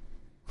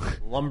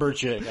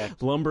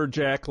 Lumberjack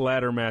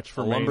ladder match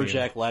for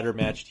lumberjack ladder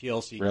match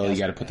TLC. Really, you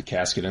got to put the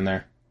casket in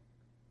there?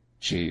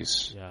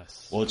 Jeez.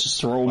 Yes. Well,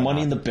 just throw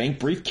Money in the Bank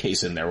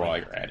briefcase in there while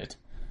you're at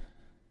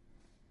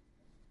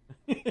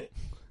it.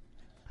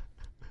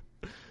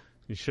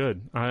 You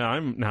should.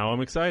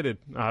 I'm excited.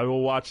 I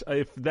will watch.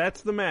 If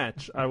that's the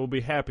match, I will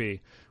be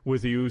happy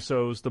with the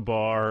Usos, the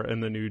Bar,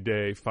 and the New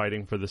Day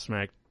fighting for the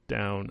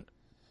SmackDown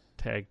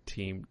Tag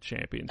Team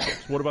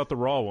Championships. What about the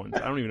Raw ones? I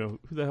don't even know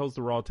who the hell's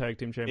the Raw Tag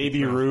Team Champions.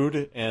 Baby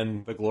Rude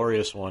and the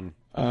Glorious One.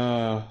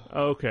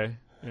 Okay.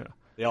 Yeah.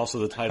 They also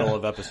the title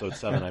of episode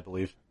 7, I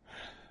believe.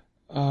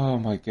 Oh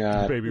my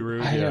God. Baby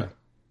Rude. Yeah.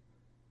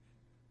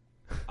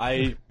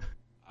 I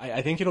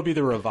think it'll be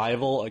the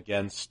Revival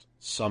against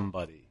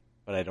somebody.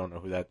 But I don't know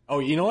who that... Oh,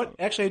 you know what?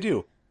 Actually, I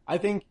do. I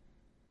think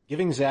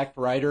giving Zack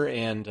Ryder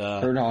and...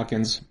 Kurt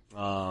Hawkins.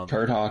 I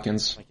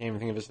can't even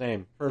think of his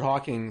name. Kurt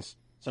Hawkins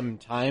some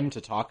time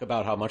to talk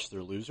about how much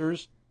they're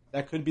losers.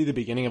 That could be the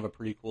beginning of a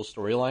pretty cool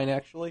storyline,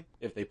 actually,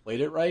 if they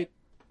played it right,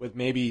 with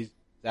maybe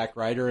Zack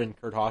Ryder and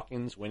Kurt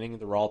Hawkins winning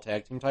the Raw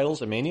Tag Team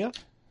titles at Mania.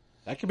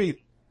 That could be...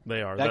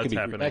 They are. That's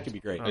happening. That could be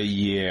great.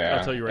 Yeah.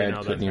 I'll tell you right Ed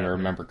now. Couldn't even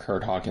remember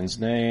Kurt Hawkins'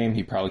 name.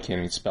 He probably can't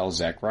even spell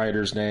Zack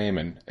Ryder's name.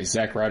 And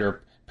Zack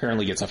Ryder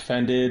apparently gets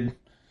offended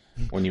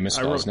when you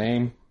misspell his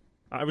name.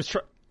 I was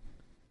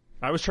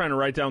trying to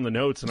write down the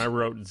notes, and I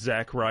wrote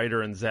Zack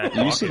Ryder and Zack.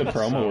 Did you see the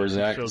promo where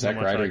Zack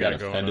Ryder got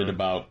offended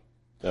about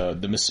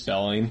the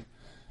misspelling?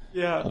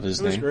 Of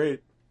his name? Was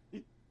great.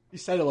 He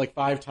said it like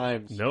 5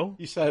 times. No,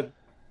 he said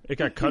it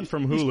got cut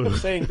from Hulu. He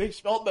saying they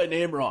spelled my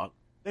name wrong.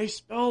 They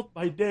spelled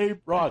my name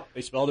wrong.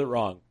 They spelled it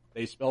wrong.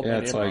 They spelled my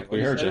name wrong.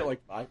 We heard said you. It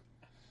like 5.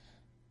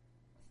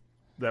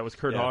 That was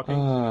Kurt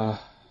Hawkins.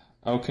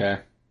 Okay.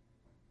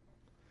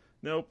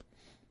 Nope.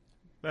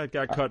 That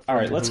got cut from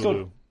All right, Hulu. let's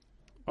go.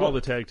 All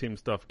the tag team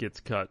stuff gets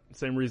cut.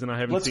 Same reason I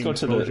haven't seen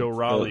Let's go to Mojo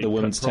Rawley the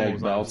women's cut tag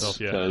promos belts,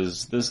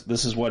 because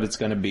this is what it's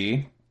going to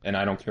be, and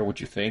I don't care what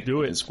you think.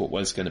 Do it. It's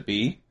what it's going to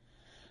be.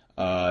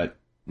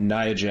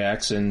 Nia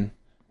Jax and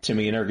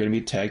Tamina are going to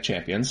be tag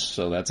champions,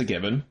 so that's a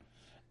given.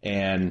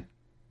 And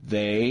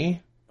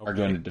they are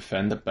going to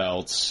defend the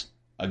belts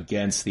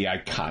against the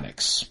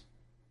Iconics.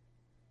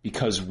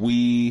 Because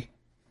we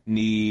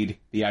need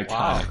the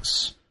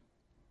Iconics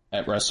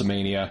at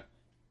WrestleMania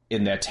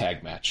in that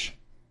tag match.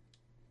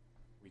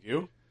 We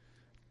do?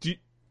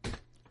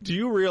 Do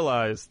you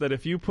realize that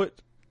if you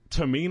put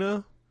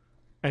Tamina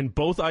and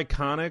both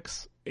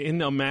Iconics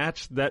in a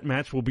match, that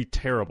match will be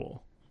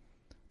terrible?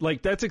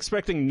 Like, that's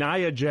expecting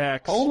Nia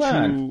Jax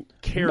to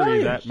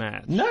carry that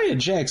match. Nia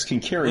Jax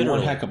can carry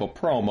one heck of a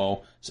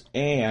promo,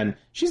 and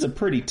she's a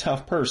pretty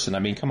tough person. I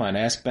mean, come on,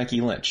 ask Becky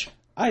Lynch.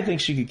 I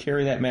think she could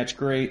carry that match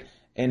great,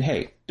 and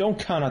hey, don't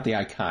count out the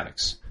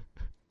Iconics.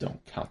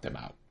 Don't count them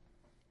out.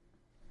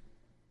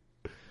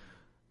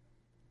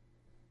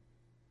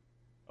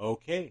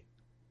 Okay.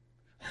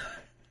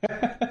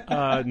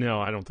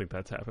 No, I don't think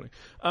that's happening.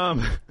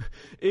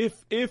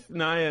 If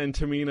Nia and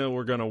Tamina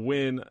were going to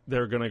win,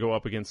 they're going to go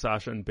up against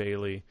Sasha and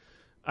Bayley.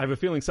 I have a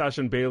feeling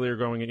Sasha and Bayley are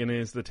going in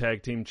as the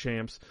tag team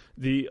champs.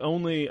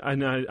 I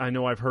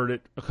know I've heard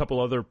it a couple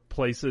other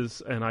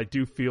places, and I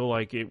do feel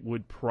like it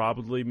would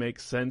probably make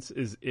sense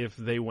is if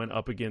they went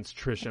up against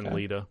Trish and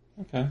Lita.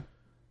 Okay.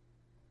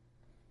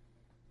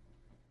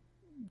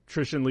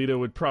 Trish and Lita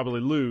would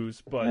probably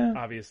lose, but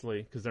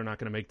obviously, because they're not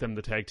going to make them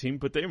the tag team,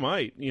 but they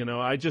might.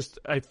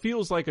 It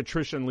feels like a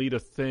Trish and Lita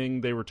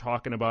thing. They were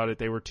talking about it.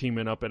 They were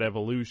teaming up at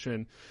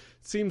Evolution.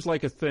 It seems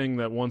like a thing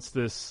that once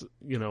this,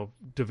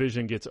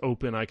 division gets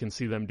open, I can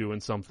see them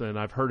doing something.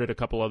 I've heard it a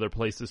couple other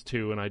places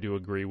too, and I do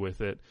agree with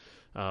it.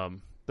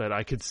 That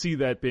I could see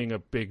that being a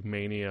big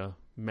Mania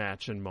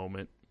match and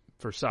moment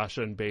for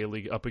Sasha and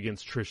Bayley up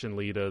against Trish and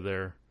Lita.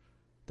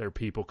 Their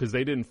people, because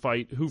they didn't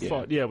fight. Who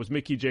fought? Yeah, it was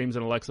Mickie James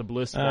and Alexa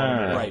Bliss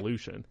fought at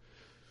Evolution.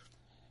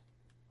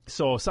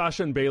 So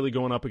Sasha and Bayley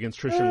going up against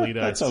Trish and Lita,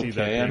 that's I'd see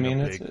okay. that. I mean,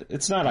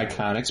 it's not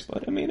Iconics,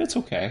 but I mean, it's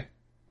okay.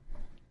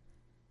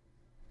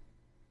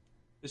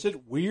 Is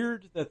it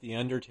weird that The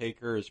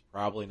Undertaker is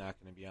probably not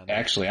going to be on that?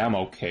 Actually, I'm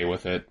okay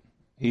with it.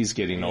 He's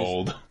getting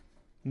old.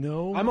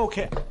 No. I'm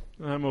okay.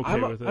 I'm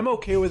okay with it. I'm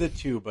okay with it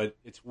too, but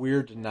it's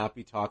weird to not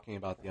be talking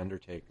about The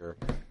Undertaker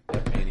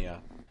at Mania.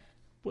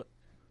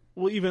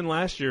 Well, even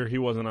last year he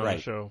wasn't on the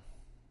show.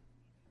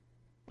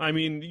 I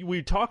mean,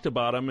 we talked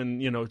about him,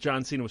 and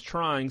John Cena was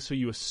trying, so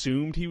you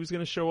assumed he was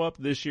going to show up.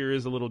 This year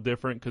is a little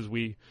different because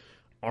we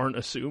aren't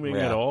assuming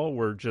at all.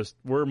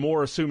 We're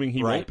more assuming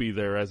he won't be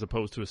there as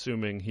opposed to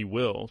assuming he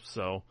will.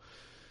 So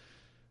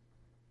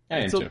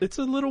it's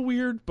a little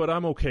weird, but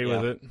I'm okay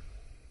with it.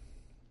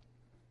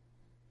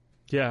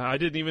 Yeah, I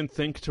didn't even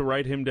think to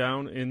write him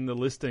down in the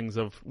listings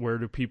of where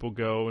do people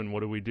go and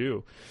what do we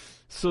do.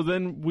 So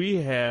then we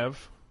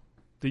have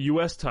the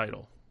U.S.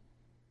 title.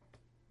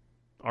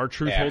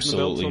 R-Truth holding the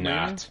belt till Mania?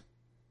 Not.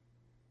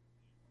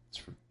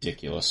 It's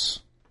ridiculous.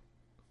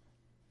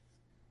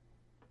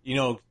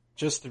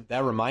 Just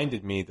that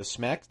reminded me, the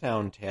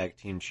SmackDown Tag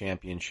Team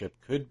Championship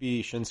could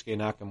be Shinsuke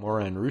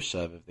Nakamura and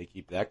Rusev if they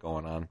keep that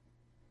going on.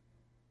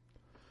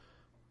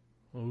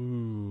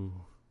 Ooh.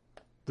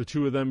 The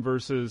two of them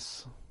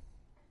versus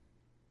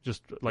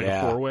just like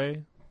a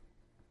four-way?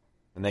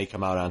 And they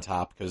come out on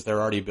top because they're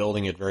already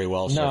building it very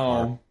well so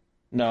far.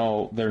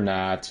 No, they're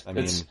not. I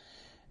mean, it's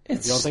you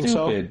don't stupid. think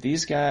so?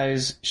 These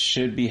guys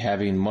should be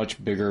having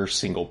much bigger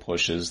single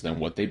pushes than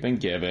what they've been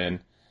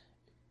given.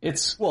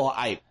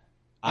 I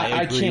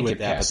agree can't with get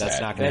that, past but that's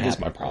that. not going to happen. That is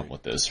my problem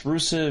with this.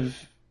 Rusev,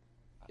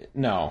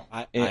 no.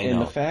 And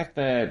the fact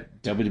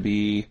that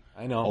WWE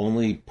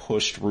only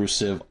pushed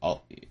Rusev,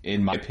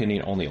 in my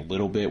opinion, only a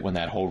little bit when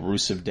that whole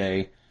Rusev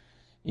Day,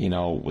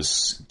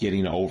 was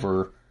getting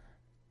over.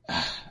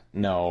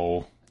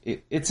 No.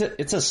 It's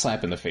a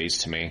slap in the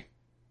face to me,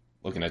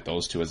 looking at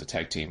those two as a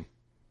tag team.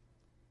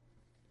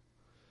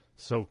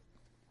 So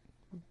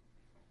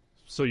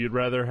you'd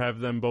rather have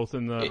them both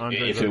in the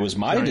Andre If it was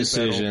my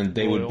decision,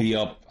 they would be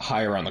up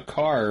higher on the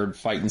card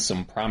fighting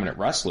some prominent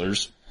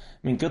wrestlers.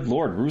 I mean, good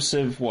Lord,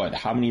 Rusev,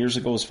 how many years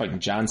ago was fighting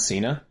John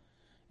Cena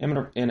in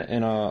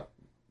a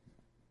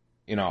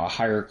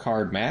higher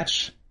card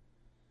match?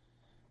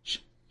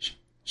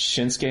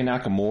 Shinsuke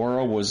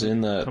Nakamura was in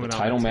the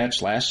title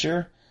match last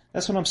year.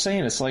 That's what I'm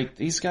saying. It's like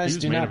these guys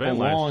do not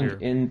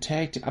belong in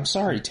tag team. I'm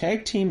sorry,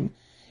 tag team.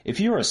 If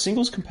you're a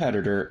singles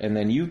competitor and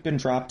then you've been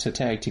dropped to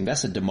tag team,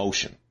 that's a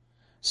demotion.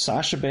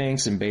 Sasha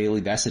Banks and Bayley,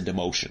 that's a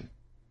demotion.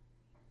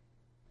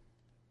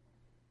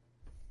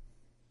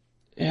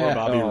 Or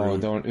Bobby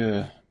Roode. Don't,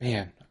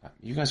 man,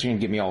 you guys are going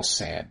to get me all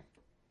sad.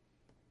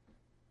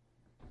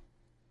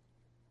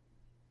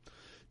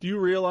 Do you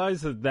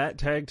realize that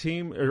tag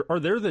team, are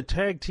they the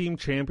tag team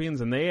champions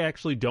and they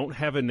actually don't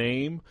have a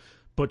name,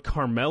 but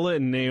Carmella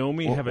and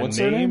Naomi have a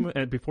name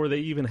before they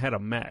even had a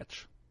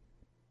match?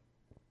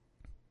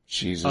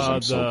 Jesus,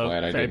 I'm so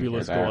glad I didn't hear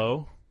that. Fabulous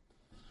Glow.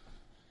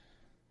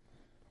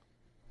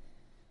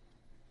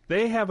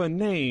 They have a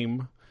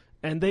name,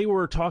 and they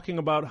were talking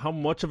about how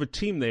much of a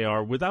team they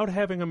are without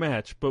having a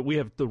match, but we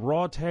have the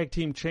Raw Tag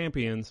Team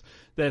Champions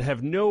that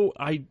have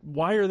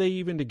why are they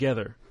even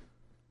together?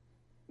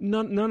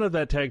 None of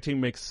that tag team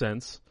makes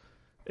sense.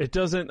 It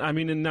doesn't,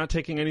 and not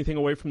taking anything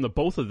away from the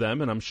both of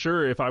them, and I'm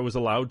sure if I was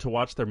allowed to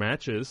watch their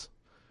matches,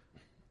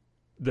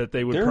 that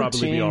they would They're a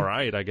probably be team- all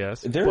right, I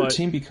guess. They're but a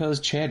team because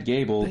Chad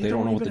Gable, they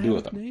don't know what to even do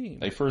with have a him. name.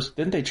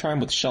 Didn't they try him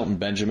with Shelton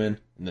Benjamin,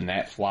 and then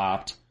that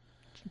flopped?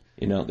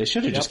 They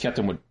should have just kept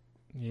him with.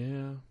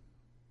 Yeah.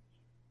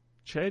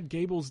 Chad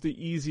Gable's the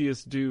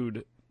easiest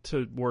dude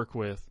to work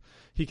with.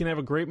 He can have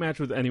a great match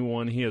with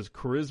anyone. He has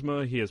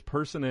charisma. He has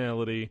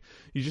personality.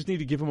 You just need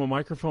to give him a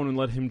microphone and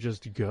let him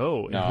just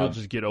go, and he'll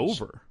just get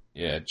over.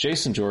 Yeah,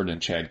 Jason Jordan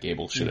and Chad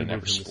Gable should have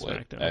never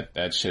split.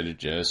 That should have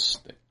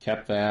just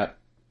kept that.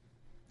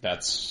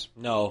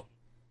 No.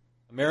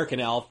 American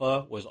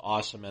Alpha was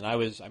awesome, and I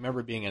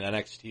remember being in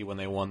NXT when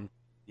they won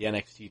the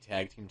NXT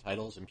tag team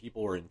titles, and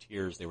people were in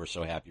tears. They were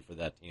so happy for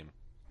that team.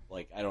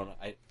 Like, I don't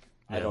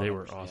they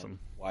were understand awesome.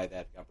 why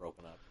that got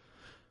broken up.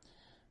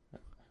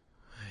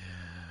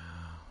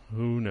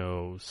 Who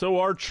knows? So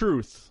our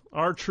truth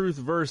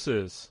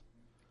versus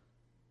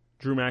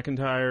Drew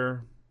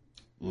McIntyre,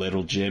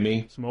 Little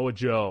Jimmy, Samoa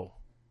Joe,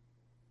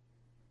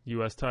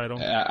 U.S. title.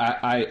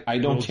 I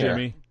don't Little care.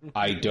 Jimmy.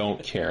 I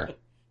don't care.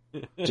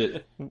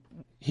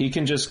 He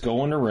can just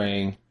go in the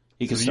ring.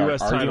 He can the start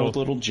US arguing title, with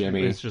Little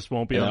Jimmy. it just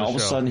won't be and on then the all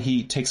of a show. sudden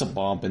he takes a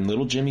bump and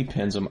Little Jimmy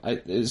pins him.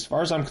 As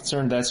far as I'm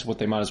concerned, that's what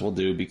they might as well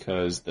do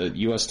because the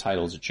U.S.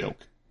 title is a joke.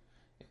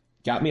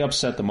 Got me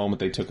upset the moment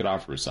they took it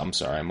off Rusev. I'm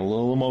sorry. I'm a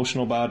little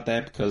emotional about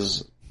that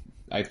because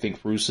I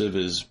think Rusev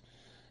is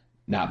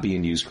not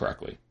being used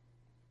correctly.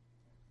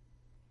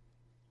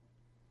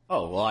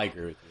 Oh, well, I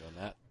agree with you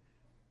on that.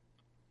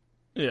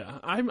 Yeah,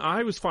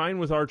 I was fine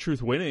with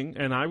R-Truth winning,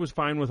 and I was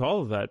fine with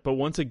all of that. But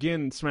once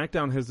again,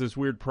 SmackDown has this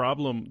weird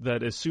problem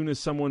that as soon as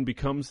someone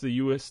becomes the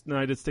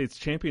United States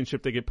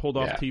Championship, they get pulled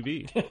off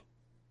TV.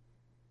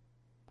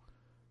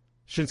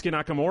 Shinsuke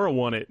Nakamura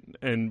won it,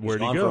 and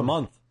where'd he gone go? for a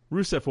month.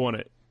 Rusev won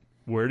it.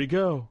 Where'd he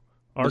go?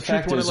 The R-Truth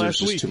fact won is it there's last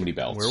just week. too many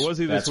belts. Where was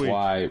he this week? That's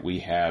why we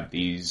have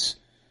these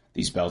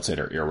belts that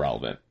are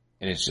irrelevant.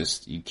 And it's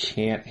just, you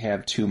can't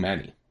have too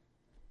many.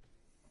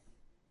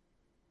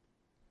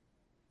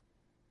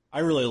 I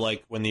really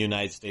like when the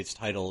United States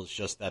title is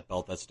just that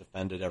belt that's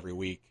defended every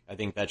week. I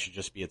think that should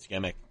just be its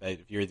gimmick. That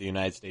if you're the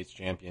United States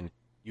champion,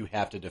 you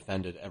have to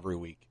defend it every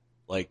week.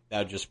 Like,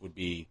 that just would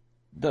be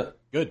good.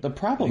 The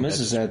problem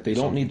is that they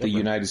don't need the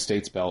United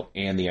States belt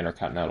and the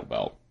Intercontinental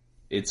belt.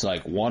 It's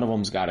like one of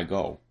them's got to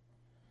go.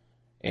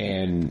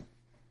 And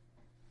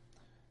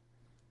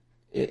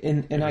As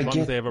I long get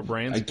as they have a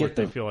brand I split, get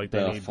they feel like they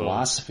the need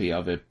philosophy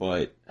of it,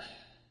 but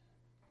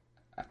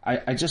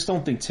I just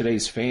don't think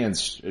today's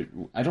fans,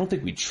 I don't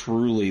think we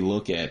truly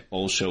look at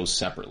both shows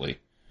separately.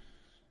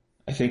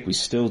 I think we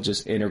still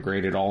just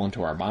integrate it all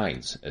into our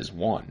minds as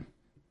one.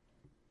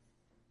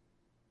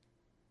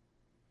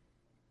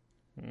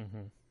 Mm-hmm.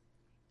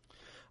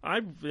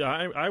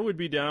 I would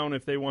be down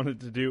if they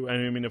wanted to do.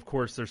 I mean, of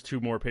course, there's 2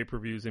 more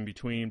pay-per-views in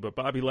between, but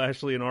Bobby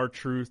Lashley and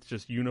R-Truth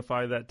just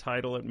unify that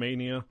title at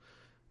Mania,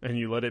 and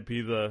you let it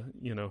be the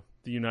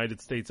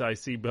United States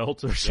IC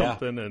belt or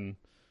something, and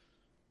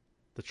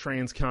the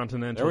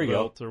Transcontinental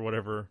belt or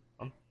whatever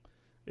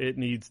it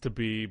needs to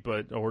be,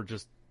 or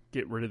just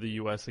get rid of the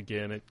U.S.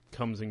 again. It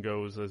comes and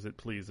goes as it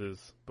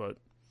pleases, but.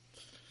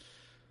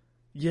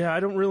 Yeah, I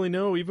don't really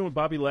know. Even with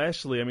Bobby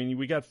Lashley, I mean,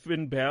 we got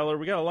Finn Balor.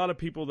 We got a lot of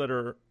people that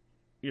are,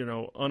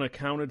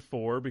 unaccounted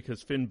for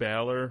because Finn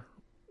Balor,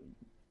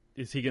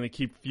 is he going to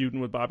keep feuding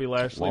with Bobby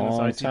Lashley in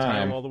this IC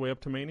title all the way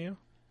up to Mania?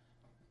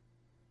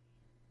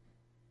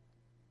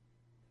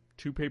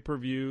 2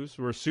 pay-per-views.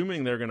 We're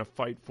assuming they're going to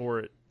fight for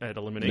it at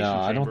Elimination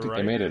Chamber, I don't think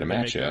they made it a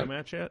match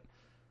yet.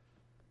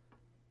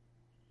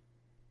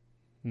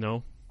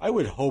 No? I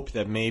would hope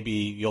that maybe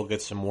you'll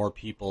get some more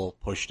people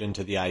pushed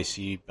into the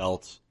IC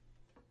belt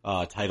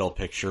title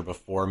picture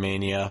before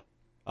Mania.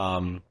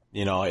 Like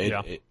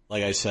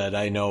I said,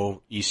 I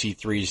know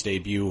EC3's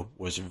debut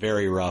was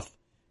very rough,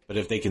 but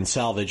if they can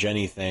salvage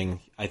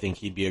anything, I think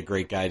he'd be a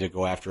great guy to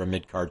go after a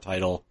mid-card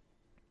title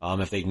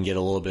if they can get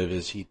a little bit of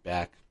his heat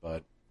back,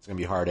 but it's going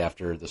to be hard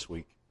after this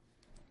week.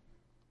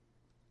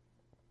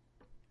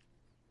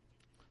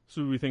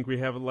 So we think we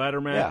have a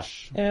ladder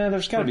match? Yeah,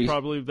 there's got to be.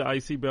 Probably the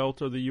IC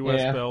belt or the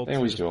US belt. They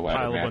always do a ladder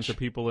pile match. a bunch of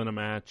people in a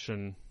match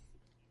and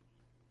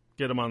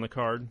get them on the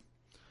card.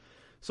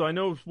 So I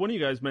know one of you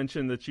guys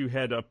mentioned that you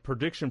had a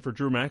prediction for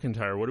Drew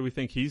McIntyre. What do we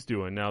think he's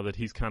doing now that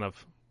he's kind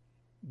of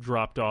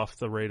dropped off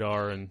the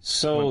radar and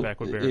went back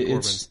with Baron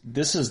Corbin?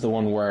 This is the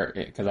one where,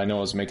 because I know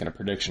I was making a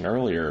prediction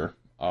earlier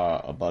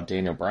about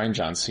Daniel Bryan,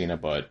 John Cena,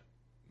 but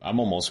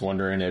I'm almost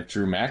wondering if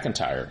Drew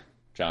McIntyre,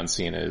 John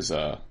Cena is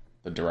the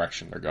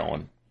direction they're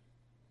going.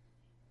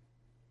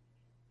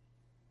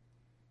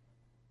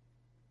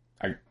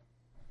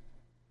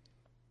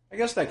 I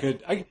guess that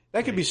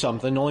could be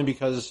something, only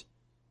because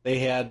they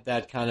had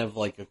that kind of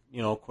like a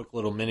quick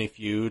little mini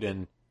feud,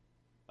 and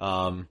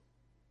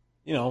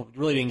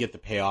really didn't get the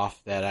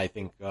payoff that I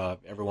think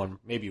everyone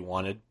maybe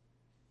wanted.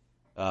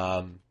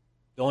 The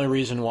only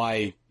reason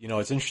why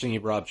it's interesting you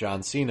brought up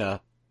John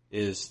Cena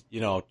is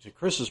to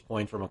Chris's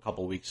point from a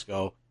couple weeks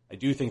ago. I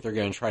do think they're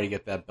going to try to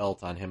get that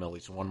belt on him at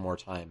least one more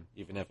time,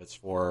 even if it's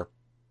for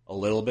a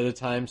little bit of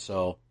time.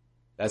 So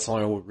that's the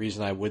only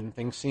reason I wouldn't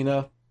think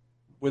Cena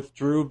with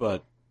Drew,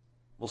 but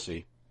we'll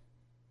see.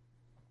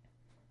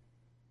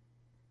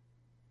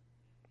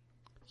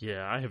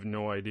 Yeah, I have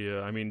no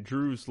idea. I mean,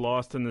 Drew's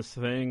lost in this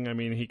thing. I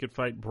mean, he could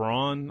fight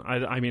Braun.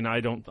 I mean, I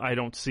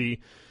don't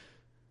see,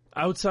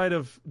 outside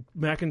of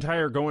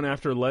McIntyre going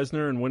after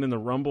Lesnar and winning the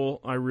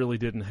Rumble, I really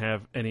didn't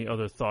have any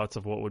other thoughts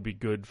of what would be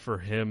good for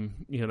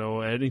him. You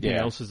know, anything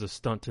else is a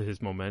stunt to his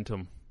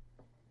momentum.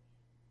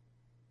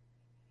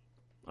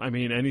 I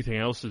mean, anything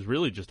else is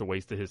really just a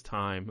waste of his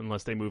time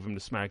unless they move him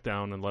to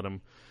SmackDown and let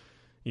him,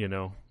 you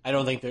know. I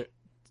don't think that.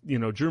 You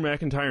know, Drew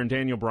McIntyre and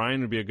Daniel Bryan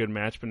would be a good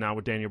match, but now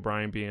with Daniel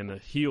Bryan being a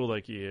heel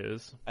like he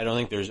is. I don't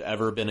think there's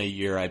ever been a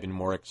year I've been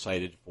more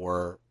excited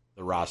for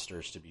the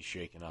rosters to be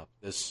shaken up.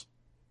 This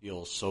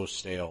feels so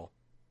stale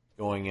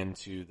going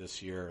into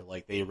this year.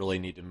 Like, they really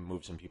need to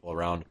move some people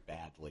around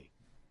badly.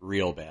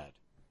 Real bad.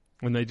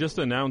 When they just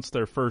announced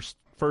their first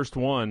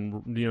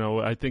one, you know,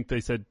 I think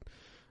they said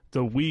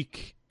the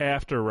week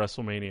after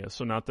WrestleMania,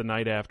 so not the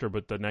night after,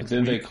 but the next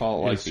week. Didn't they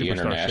call it like the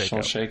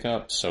international shakeup?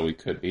 shakeup? So we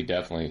could be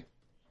definitely,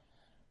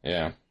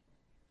 yeah.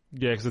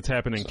 Yeah, because it's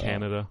happening in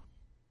Canada.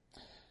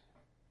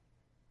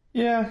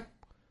 Yeah.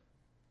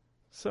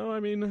 So, I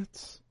mean,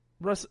 it's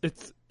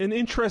an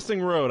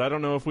interesting road. I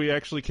don't know if we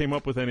actually came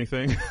up with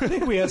anything. I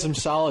think we had some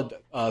solid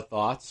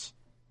thoughts,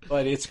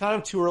 but it's kind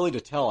of too early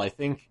to tell. I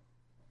think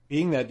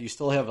being that you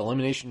still have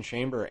Elimination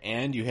Chamber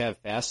and you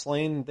have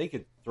Fastlane, they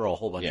could throw a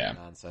whole bunch of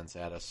nonsense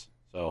at us.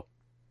 So,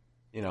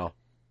 you know.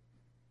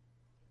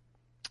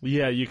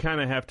 Yeah, you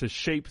kind of have to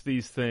shape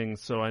these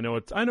things. So I know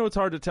it's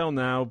hard to tell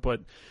now,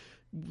 but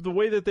the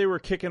way that they were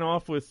kicking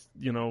off with,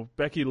 you know,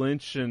 Becky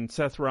Lynch and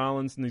Seth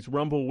Rollins and these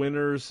Rumble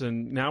winners,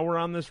 and now we're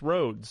on this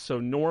road. So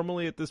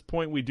normally at this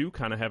point we do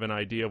kind of have an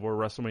idea of where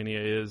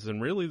WrestleMania is,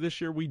 and really this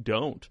year we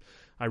don't.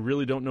 I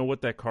really don't know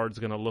what that card's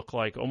going to look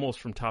like almost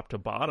from top to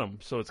bottom.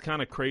 So it's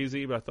kind of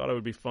crazy, but I thought it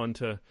would be fun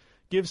to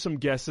give some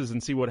guesses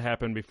and see what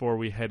happened before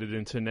we headed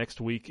into next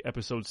week,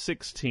 episode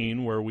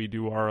 16, where we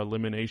do our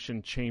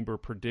Elimination Chamber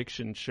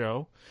prediction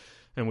show.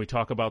 And we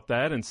talk about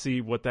that and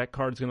see what that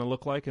card's going to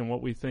look like and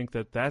what we think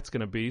that that's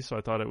going to be. So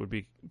I thought it would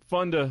be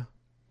fun to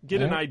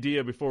get an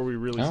idea before we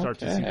really start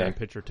to see that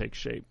picture take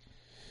shape.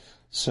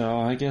 So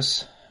I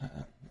guess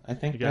I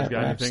think you guys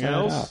got anything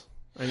else?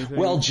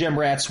 Well, Jim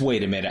Rats,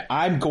 wait a minute.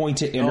 I'm going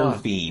to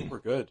intervene. We're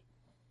good.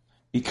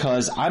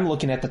 Because I'm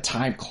looking at the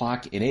time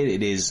clock, and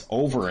it is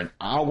over an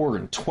hour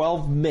and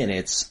 12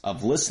 minutes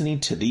of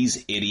listening to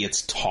these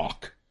idiots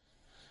talk.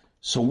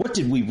 So what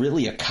did we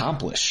really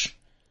accomplish?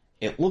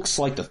 It looks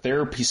like the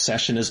therapy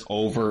session is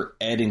over.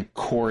 Ed and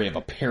Corey have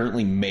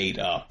apparently made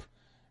up.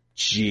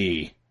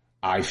 Gee,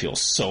 I feel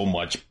so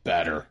much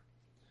better.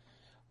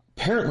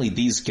 Apparently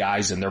these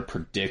guys and their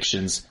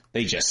predictions,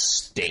 they just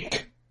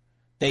stink.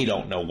 They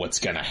don't know what's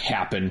going to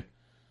happen.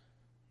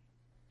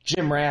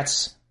 Jim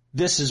Rats,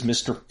 this is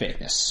Mr.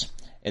 Fitness,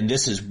 and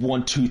this is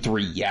 1, 2,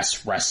 3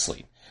 Yes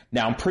Wrestling.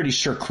 Now, I'm pretty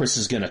sure Chris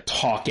is going to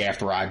talk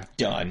after I'm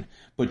done,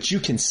 but you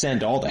can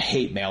send all the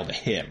hate mail to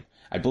him.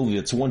 I believe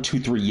it's 1, 2,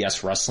 3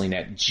 Yes Wrestling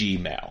at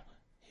Gmail.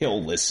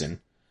 He'll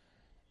listen.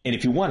 And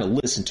if you want to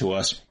listen to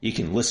us, you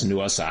can listen to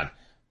us on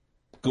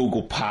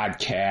Google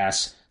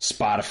Podcasts,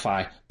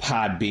 Spotify,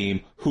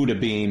 Podbeam,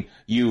 Hudabeam,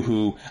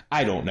 Yoo-Hoo,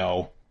 I don't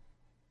know.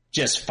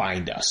 Just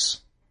find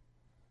us.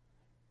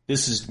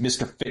 This is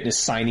Mr. Fitness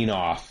signing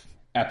off.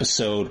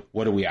 Episode,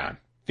 what are we on?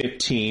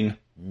 15.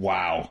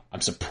 Wow. I'm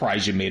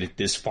surprised you made it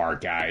this far,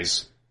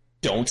 guys.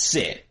 Don't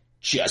sit.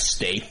 Just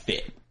stay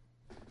fit.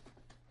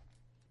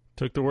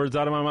 Took the words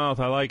out of my mouth.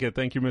 I like it.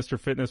 Thank you, Mr.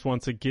 Fitness,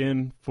 once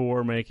again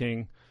for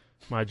making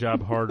my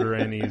job harder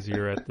and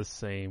easier at the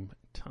same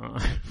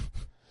time.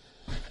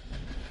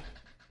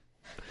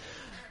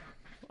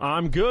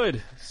 I'm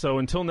good. So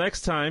until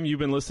next time, you've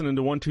been listening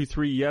to 1, 2,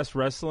 3 Yes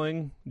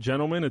Wrestling.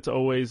 Gentlemen, it's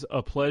always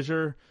a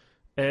pleasure.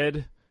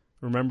 Ed,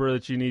 remember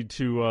that you need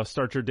to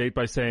start your date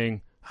by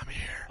saying, I'm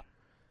here.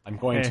 I'm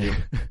going to.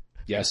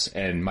 Yes,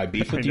 and my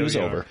beef with you is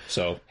over,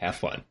 so have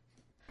fun.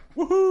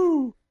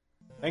 Woohoo!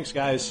 Thanks,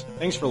 guys.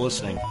 Thanks for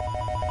listening.